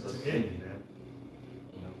is to envy, man.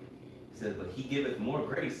 It says, but he giveth more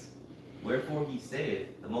grace. Wherefore he saith,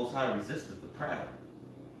 the Most High resisteth the proud,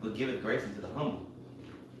 but giveth grace unto the humble.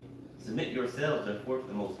 Submit yourselves therefore to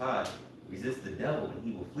the Most High, resist the devil, and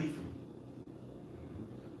he will flee from you.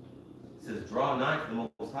 It says, draw nigh to the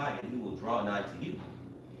Most High, and he will draw nigh to you.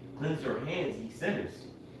 Cleanse your hands, ye sinners,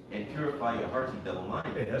 and purify your hearts, ye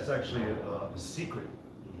double-minded. Hey, that's actually a secret,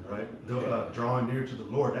 right? Drawing near to the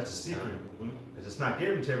Lord, that's a secret. Because it's not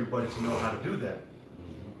given to everybody to know how to do that.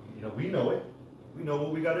 We know it. We know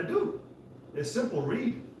what we got to do. It's simple.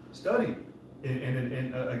 Read, study,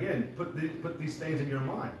 and again, put these things in your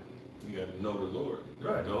mind. You got to know the Lord.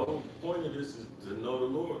 Right. The whole point of this is to know the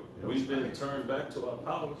Lord. Yep. We've been turned back to our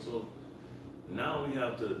power, so now we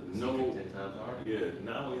have to know. 10 times harder. Yeah,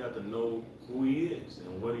 now we have to know who He is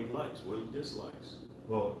and what He likes, what He dislikes.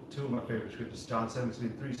 Well, two of my favorite scriptures, John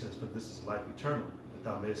 17:3 says, "For this is life eternal, that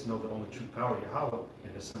thou mayest know the only true power of Yahweh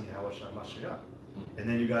and His Son Yahweh Shai Mashiach." And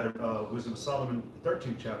then you got Wisdom of Solomon, the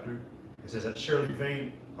 13th chapter. It says that surely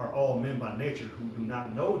vain are all men by nature who do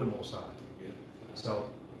not know the Most High. Yeah. So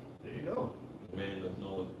there you go. Man of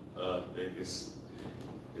knowing, it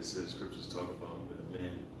says scriptures talk about that a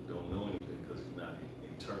man don't know anything because he's not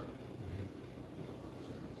eternal.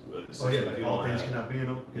 But Oh yeah, like all things cannot be in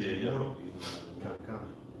him. Yeah, He's yeah. immortal.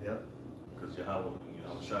 Yeah. Because Yahweh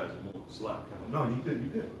Shai is more slack. No, you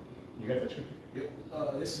good. You got that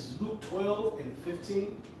scripture? This is Luke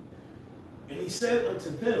 12:15. And he said unto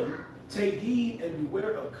them, take heed and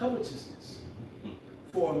beware of covetousness.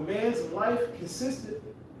 For a man's life consisteth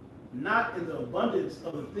not in the abundance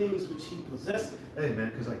of the things which he possesseth. Hey man,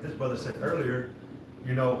 because like this brother said earlier,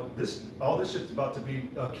 all this shit's about to be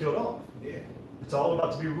killed off. Yeah. It's all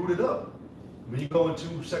about to be rooted up. When you go into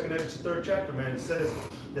 2nd Ezra 3rd chapter, man, it says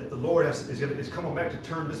that the Lord is coming back to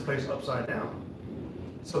turn this place upside down,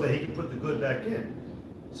 so that He can put the good back in.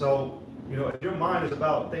 So if your mind is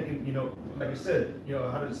about thinking, like I said,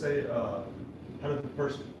 how did it say? How did the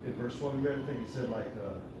verse in verse 1 we read? I think it said like,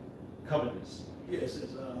 covetousness. Yeah, it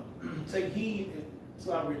says, take heed,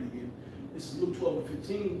 so I'll read it again. This is Luke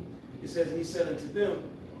 12:15. It says, and he said unto them,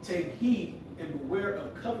 take heed and beware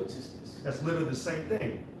of covetousness. That's literally the same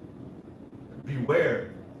thing.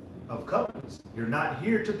 Beware of covetousness. You're not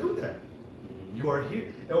here to do that. You are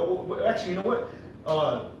here. Actually, you know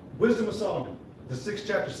what? Wisdom of Solomon, the 6th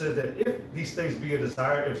chapter says that if these things be a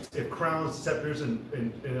desire, if crowns, scepters, and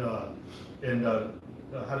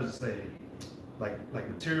how does it say, like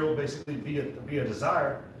material basically be a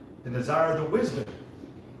desire, the desire of the wisdom.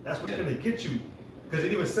 That's what's going to get you. Because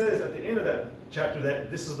it even says at the end of that chapter that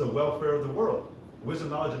this is the welfare of the world. Wisdom,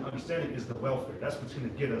 knowledge, and understanding is the welfare. That's what's going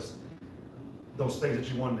to get us those things that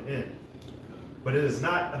you want in the end. But it is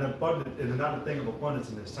not an abundant, it is not a thing of abundance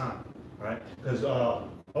in this time, right? Because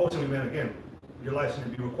ultimately, man, again, your life's going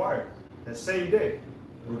to be required. That same day,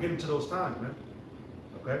 we're getting to those times, man.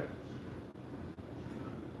 Okay?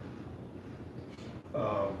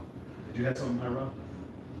 Did you have something, Myron?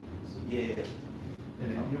 Yeah. And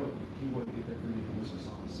then, you know what, you want to get that for me, this was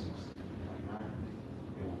on 6.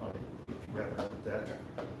 Wrap up with that.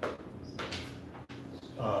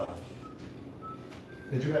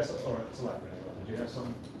 Did you have some, all right, it's a lot, man. Did you have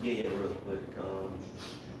something? Yeah, real quick.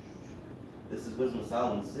 This is Wisdom of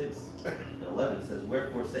Solomon 6:11. It says,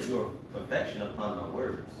 wherefore set your affection upon my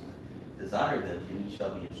words. Desire them, and ye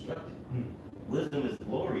shall be instructed. Wisdom is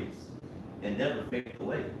glorious, and never fadeth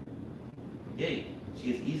away. Yea,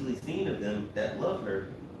 she is easily seen of them that love her,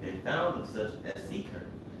 and found of such as seek her.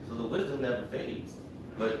 So the wisdom never fades.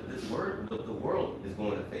 But this word, the world is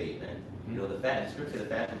going to fade, man. You know, the scripture, the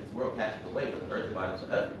fashion of this world passes away, but the earth abides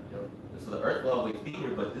forever. So the earth will always be here,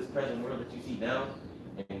 but this present world that you see now,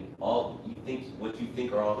 and all you think, what you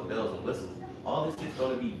think are all the bells and whistles, all this is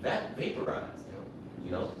going to be vaporized.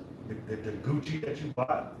 You know, The Gucci that you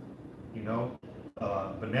bought, you know,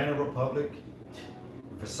 Banana Republic,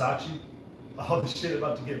 Versace, all this shit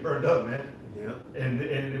about to get burned up, man. Yeah.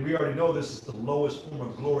 And we already know this is the lowest form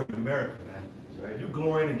of glory in America, man. right? You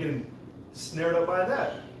glorying and getting snared up by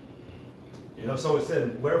that. You know, so it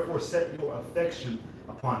said, wherefore set your affection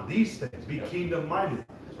upon these things, be kingdom minded.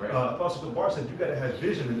 Right. Apostle Gabar said you got to have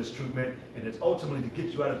vision in this truth, man, and it's ultimately to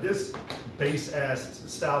get you out of this base ass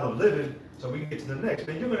style of living so we can get to the next.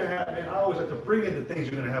 Man, you're gonna have, man, I always like to bring in the things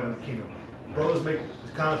you're gonna have in the kingdom. Brothers make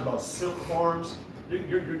comments about silk farms.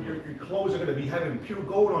 Your clothes are gonna be having pure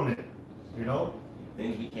gold on it, you know?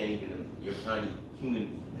 Things we can't even, your tiny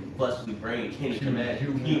human fleshly brain can't even Human.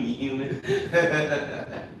 imagine. Human.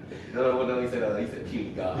 No, he said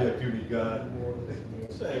puny God. Yeah, beauty God.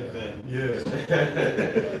 Same thing. Yeah.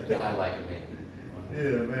 I like it, man.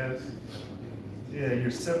 Yeah, man. Yeah,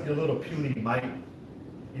 your little puny might,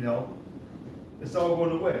 you know, it's all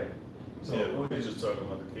going away. So, Yeah, we were just talking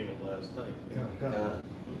about the kingdom last night. God.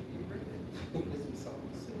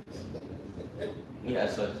 Yeah,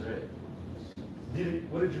 so it's right.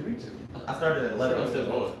 What did you read to? I started at 11. I'm still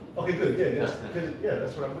going. Okay, good. Yeah,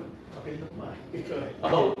 that's what I went. Okay, never mind.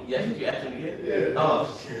 Oh, yeah, did you actually get it? Yeah.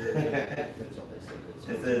 Oh.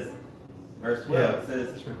 It says, verse 12,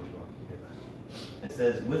 it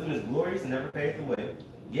says, wisdom is glorious and never fadeth away.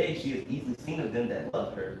 Yea, she is easily seen of them that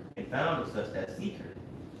love her, and found of such as seek her.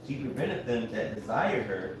 She preventeth them that desire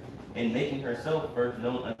her, and making herself first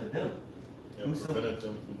known unto them. And prevented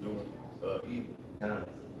them from doing evil.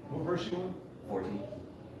 What verse you on? 14.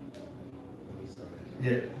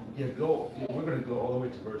 Yeah, go. Yeah, we're gonna go all the way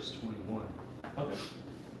to verse 21. Okay.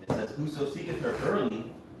 It says, whoso seeketh her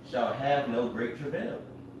early shall have no great travail,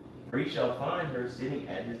 for he shall find her sitting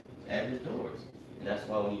at his doors. And that's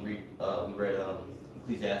why when we read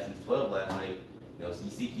Ecclesiastes 12 last night, you know,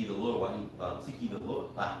 seek ye the Lord while he seek ye the Lord.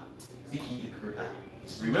 Seek ye the Creator.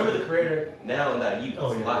 Remember the Creator now and thy youth.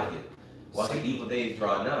 Oh, yeah. Lock it. While the evil days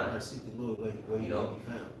draw I nigh. seek the Lord where You you know. know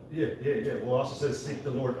be found. Yeah. Well, it also says seek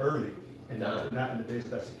the Lord early, and Nah. not in the days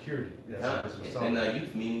of that security. That's what it's And thy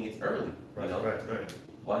youth meaning it's early. You know. Right.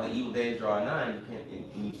 While the evil days draw nigh, you can't,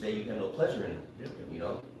 and you say you have no pleasure in them. Yep. You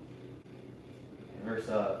know. Verse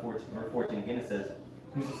 14 again it says,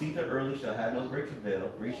 whoso seeketh her early shall have no great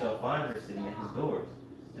travail, for he shall find her sitting at his doors.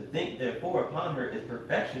 To think therefore upon her is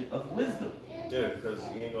perfection of wisdom. Yeah, because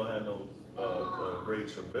you ain't gonna have no great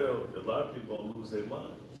travail. A lot of people gonna lose their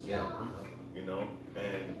mind. Yeah. You know,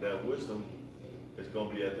 and that wisdom is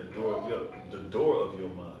gonna be at the door of your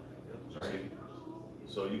mind. See?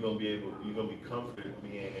 So you're gonna be comforted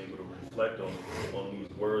being able to reflect on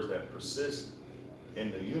these words that persist in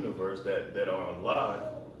the universe that are alive,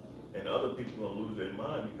 and other people gonna lose their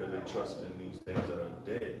mind because they trust in these things that are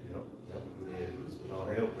dead. Yeah, all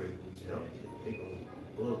hell breaking. They gonna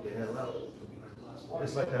blow the hell out.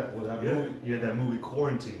 It's like that movie. Yeah, that movie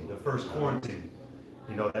Quarantine, the first Quarantine.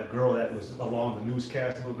 You know, that girl that was along the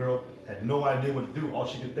newscast, little girl, had no idea what to do. All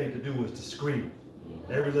she could think to do was to scream.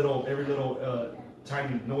 Every little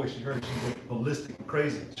tiny noise she heard, she went ballistic and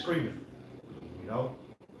crazy, screaming. You know?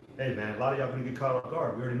 Hey man, a lot of y'all gonna get caught off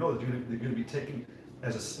guard. We already know that they're gonna be taken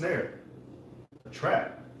as a snare, a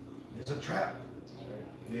trap. It's a trap.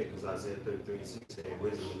 Yeah, because Isaiah 33:6 said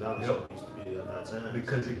wisdom and knowledge Yep. used to be at that time.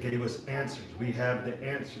 Because it gave us answers. We have the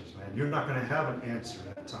answers, man. You're not gonna have an answer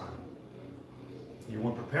at that time. You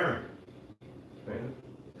weren't preparing. Right?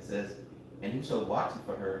 It says, and whoso watcheth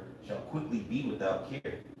for her shall quickly be without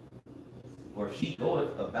care. For she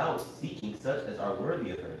goeth about seeking such as are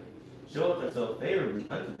worthy of her, showeth herself favorably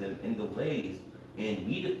unto them in the ways, and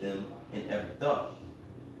meeteth them in every thought.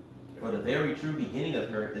 For the very true beginning of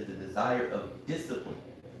her is the desire of discipline,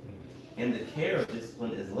 and the care of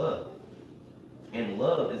discipline is love. And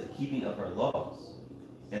love is the keeping of her laws,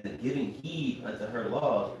 and the giving heed unto her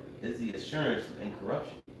laws is the assurance of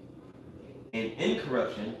incorruption. And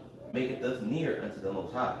incorruption maketh us near unto the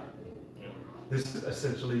Most High. This is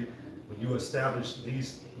essentially when you establish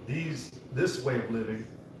this way of living,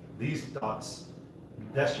 these thoughts,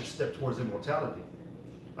 that's your step towards immortality.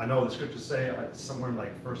 I know the scriptures say somewhere in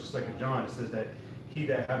like 1st or 2nd John, it says that he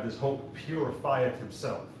that have this hope purifieth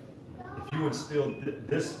himself. If you instill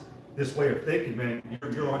this way of thinking, man,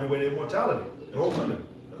 you're on your way to immortality. Go ahead.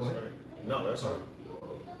 That's right. No,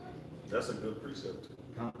 that's a good precept.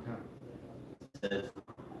 Says,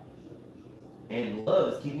 and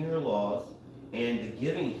love is keeping her laws, and the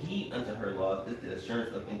giving heed unto her laws is the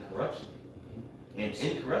assurance of incorruption. And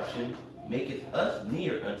incorruption maketh us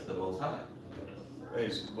near unto the Most High.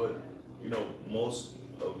 Hey, but you know, most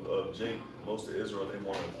of Israel, they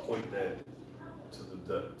want to equate that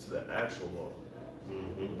to the actual law.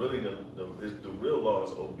 Really, the real law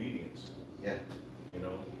is obedience. Yeah. You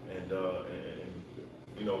know, and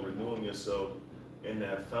you know, renewing yourself in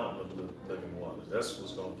that fountain of living waters. That's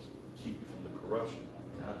what's going to keep you from the corruption.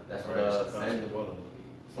 That's All what right, so Samuel. well,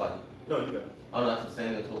 It's like, no, you got it. oh, no, that's what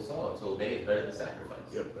Samuel told Saul. To obey is better than sacrifice.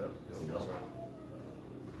 Yep, You that's know?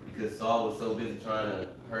 right. Because Saul was so busy trying to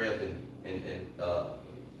hurry up and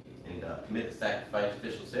commit the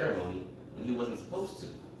sacrificial ceremony when he wasn't supposed to.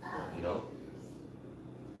 You know.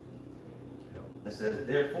 It says,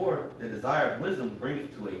 therefore, the desire of wisdom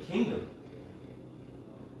bringeth to a kingdom.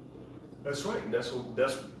 That's right. And that's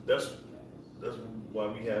why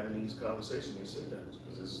we having these conversations and sit downs,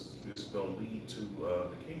 because it's going to lead to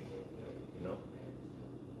the kingdom. You know.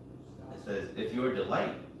 It says, if your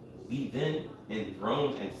delight be then in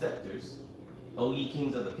thrones and scepters, O ye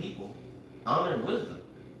kings of the people, honor wisdom,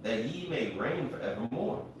 that ye may reign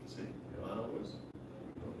forevermore. See, honor wisdom,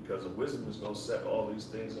 because the wisdom is going to set all these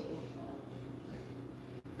things in order.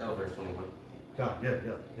 That was verse 21. God,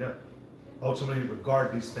 yeah. Ultimately,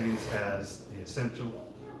 regard these things as the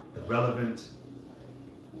essential, the relevant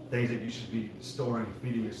things that you should be storing and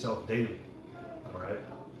feeding yourself daily. All right?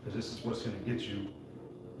 Because this is what's going to get you,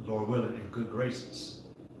 Lord willing, in good graces.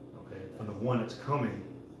 Okay? From the one that's coming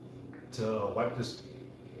to wipe this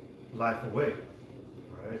life away.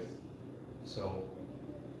 All right? So,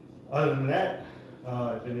 other than that,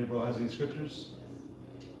 if any bro has any scriptures,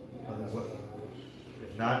 other than what?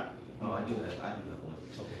 If not, Oh, I do have one.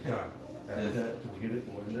 okay, God. After that, did we get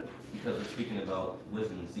it? More than that? Because we're speaking about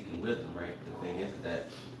wisdom and seeking wisdom, right? The thing is that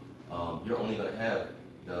you're only going to have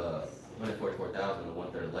the 144,000, the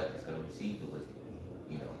 1/3 elect that's going to receive the wisdom,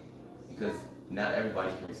 you know, because not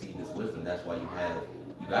everybody can receive this wisdom. That's why you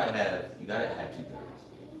gotta have 2/3.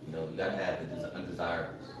 You know, you gotta have the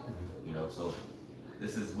undesirables. You know, so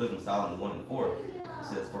this is Wisdom Solomon 1:4. It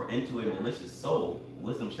says, "For into a malicious soul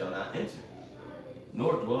wisdom shall not enter,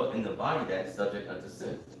 nor dwell in the body that is subject unto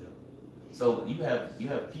sin." So you have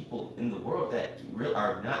people in the world that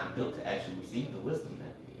are not built to actually receive the wisdom,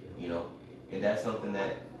 man. You know, and that's something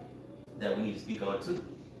that we need to speak on too,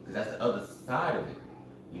 because that's the other side of it.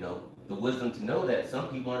 You know, the wisdom to know that some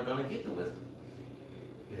people aren't going to get the wisdom.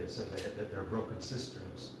 Yeah, it said that they're broken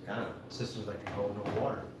cisterns. Kind of. Cisterns that can hold no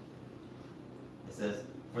water. It says,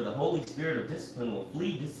 "For the Holy Spirit of discipline will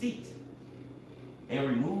flee deceit, and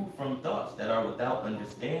remove from thoughts that are without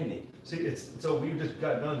understanding." See, so we just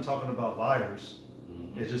got done talking about liars.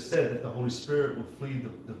 It just said that the Holy Spirit will flee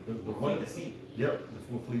the Will one. flee deceit. Yep,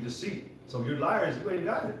 will flee deceit. So you're liars, you ain't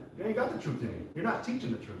got it. You ain't got the truth in you. You're not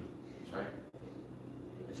teaching the truth. That's right.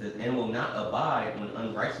 It says, "And will not abide when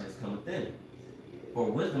unrighteousness cometh in. For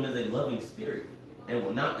wisdom is a loving spirit, and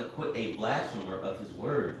will not acquit a blasphemer of his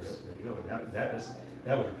words." There you go. That was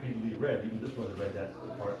repeatedly read. Even this brother read that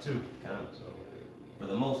part too. Kind of. So "For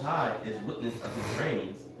the Most High is witness of his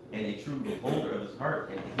reins, and a true beholder of his heart,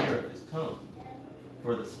 and the hearer of his tongue."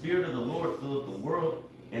 For the Spirit of the Lord filleth the world,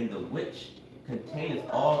 and the which containeth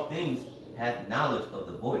all things hath knowledge of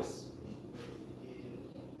the voice.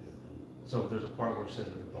 So there's a part where it says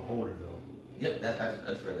the beholder though. Yep,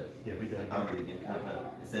 that's read it. Yeah, we did. I'll read it again.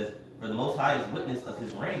 It says, For the Most High is witness of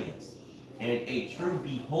his reigns, and a true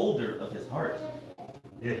beholder of his heart.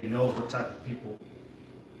 Yeah, he knows what type of people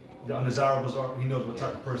the undesirables are. He knows what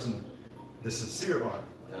type of person the sincere are.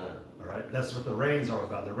 All right, that's what the reigns are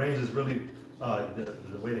about. The reigns is really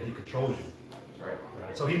the way that he controls you. Right.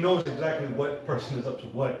 Right. So he knows exactly what person is up to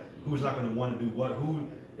what, who's not going to want to do what, who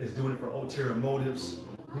is doing it for ulterior motives,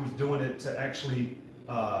 who's doing it to actually,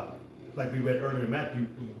 like we read earlier in Matthew,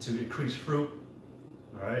 to increase fruit.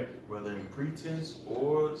 All right. Whether in pretense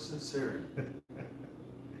or sincerity.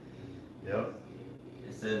 Yep.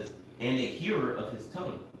 It says, And a hearer of his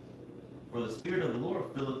tongue. For the Spirit of the Lord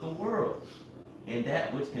filleth the world, and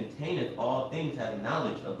that which containeth all things hath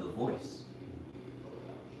knowledge of the voice.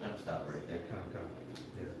 I'll stop right there. Okay.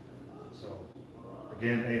 Yeah. So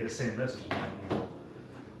again, the same message. Man. You know,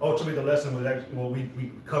 ultimately, the lesson was actually, well,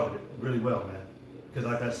 we covered it really well, man. Because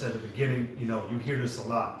like I said at the beginning, you know, you hear this a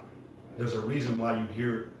lot. There's a reason why you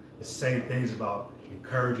hear the same things about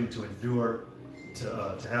encouraging to endure,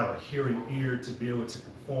 to have a hearing ear, to be able to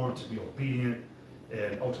conform, to be obedient,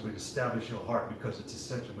 and ultimately establish your heart, because it's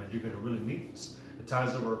essential, man. You're going to really need this. The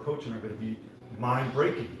times that we're approaching are going to be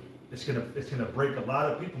mind-breaking. It's gonna break a lot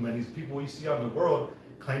of people, man. These people you see out in the world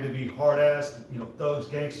claim to be hard-ass, you know, thugs,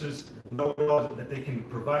 gangsters, know that they can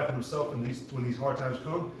provide for themselves when these hard times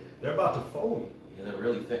come. They're about to fold. Yeah, they're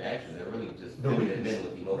really actually they're really just They're filling weak. it in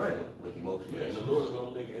with emotion, Right. with emotion. Yeah, and the Lord's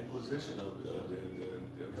gonna make an imposition of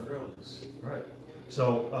their fairness. Right.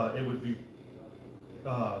 So it would be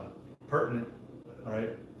pertinent, all right,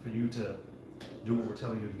 for you to do what we're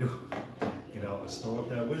telling you to do. You know, store up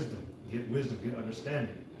that wisdom, get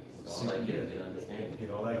understanding. All I get is an understanding.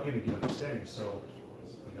 Get all that in, get understanding. So,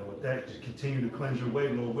 you know, with that, just continue to cleanse your way,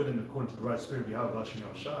 Lord willing, according to the right spirit, be out about you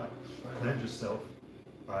now, shine. Cleanse yourself.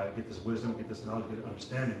 All right, get this wisdom, get this knowledge, get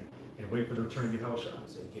understanding, and wait for the return of Yahweh Shai.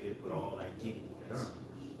 So get it with all that getting. Yeah.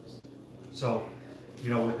 So,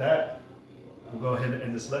 you know, with that, we'll go ahead and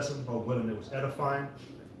end this lesson. Lord willing, it was edifying.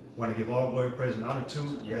 Want to give all glory, praise, and honor to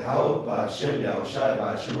Yahweh, Ba'ashem, Yahweh Shai,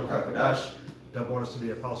 Ba'ashem, Kakadash. double honors to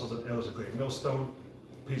the apostles and elders of Great Millstone.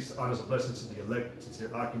 Peace, honors, and blessings to the elect, sincere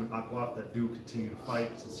Akim and Akwaf that do continue to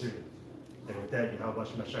fight sincerely. And with that, Yahweh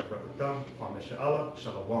Shem Hashai Baruch Thum, Kwame She'Allah,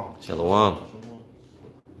 Shalom. Shalom.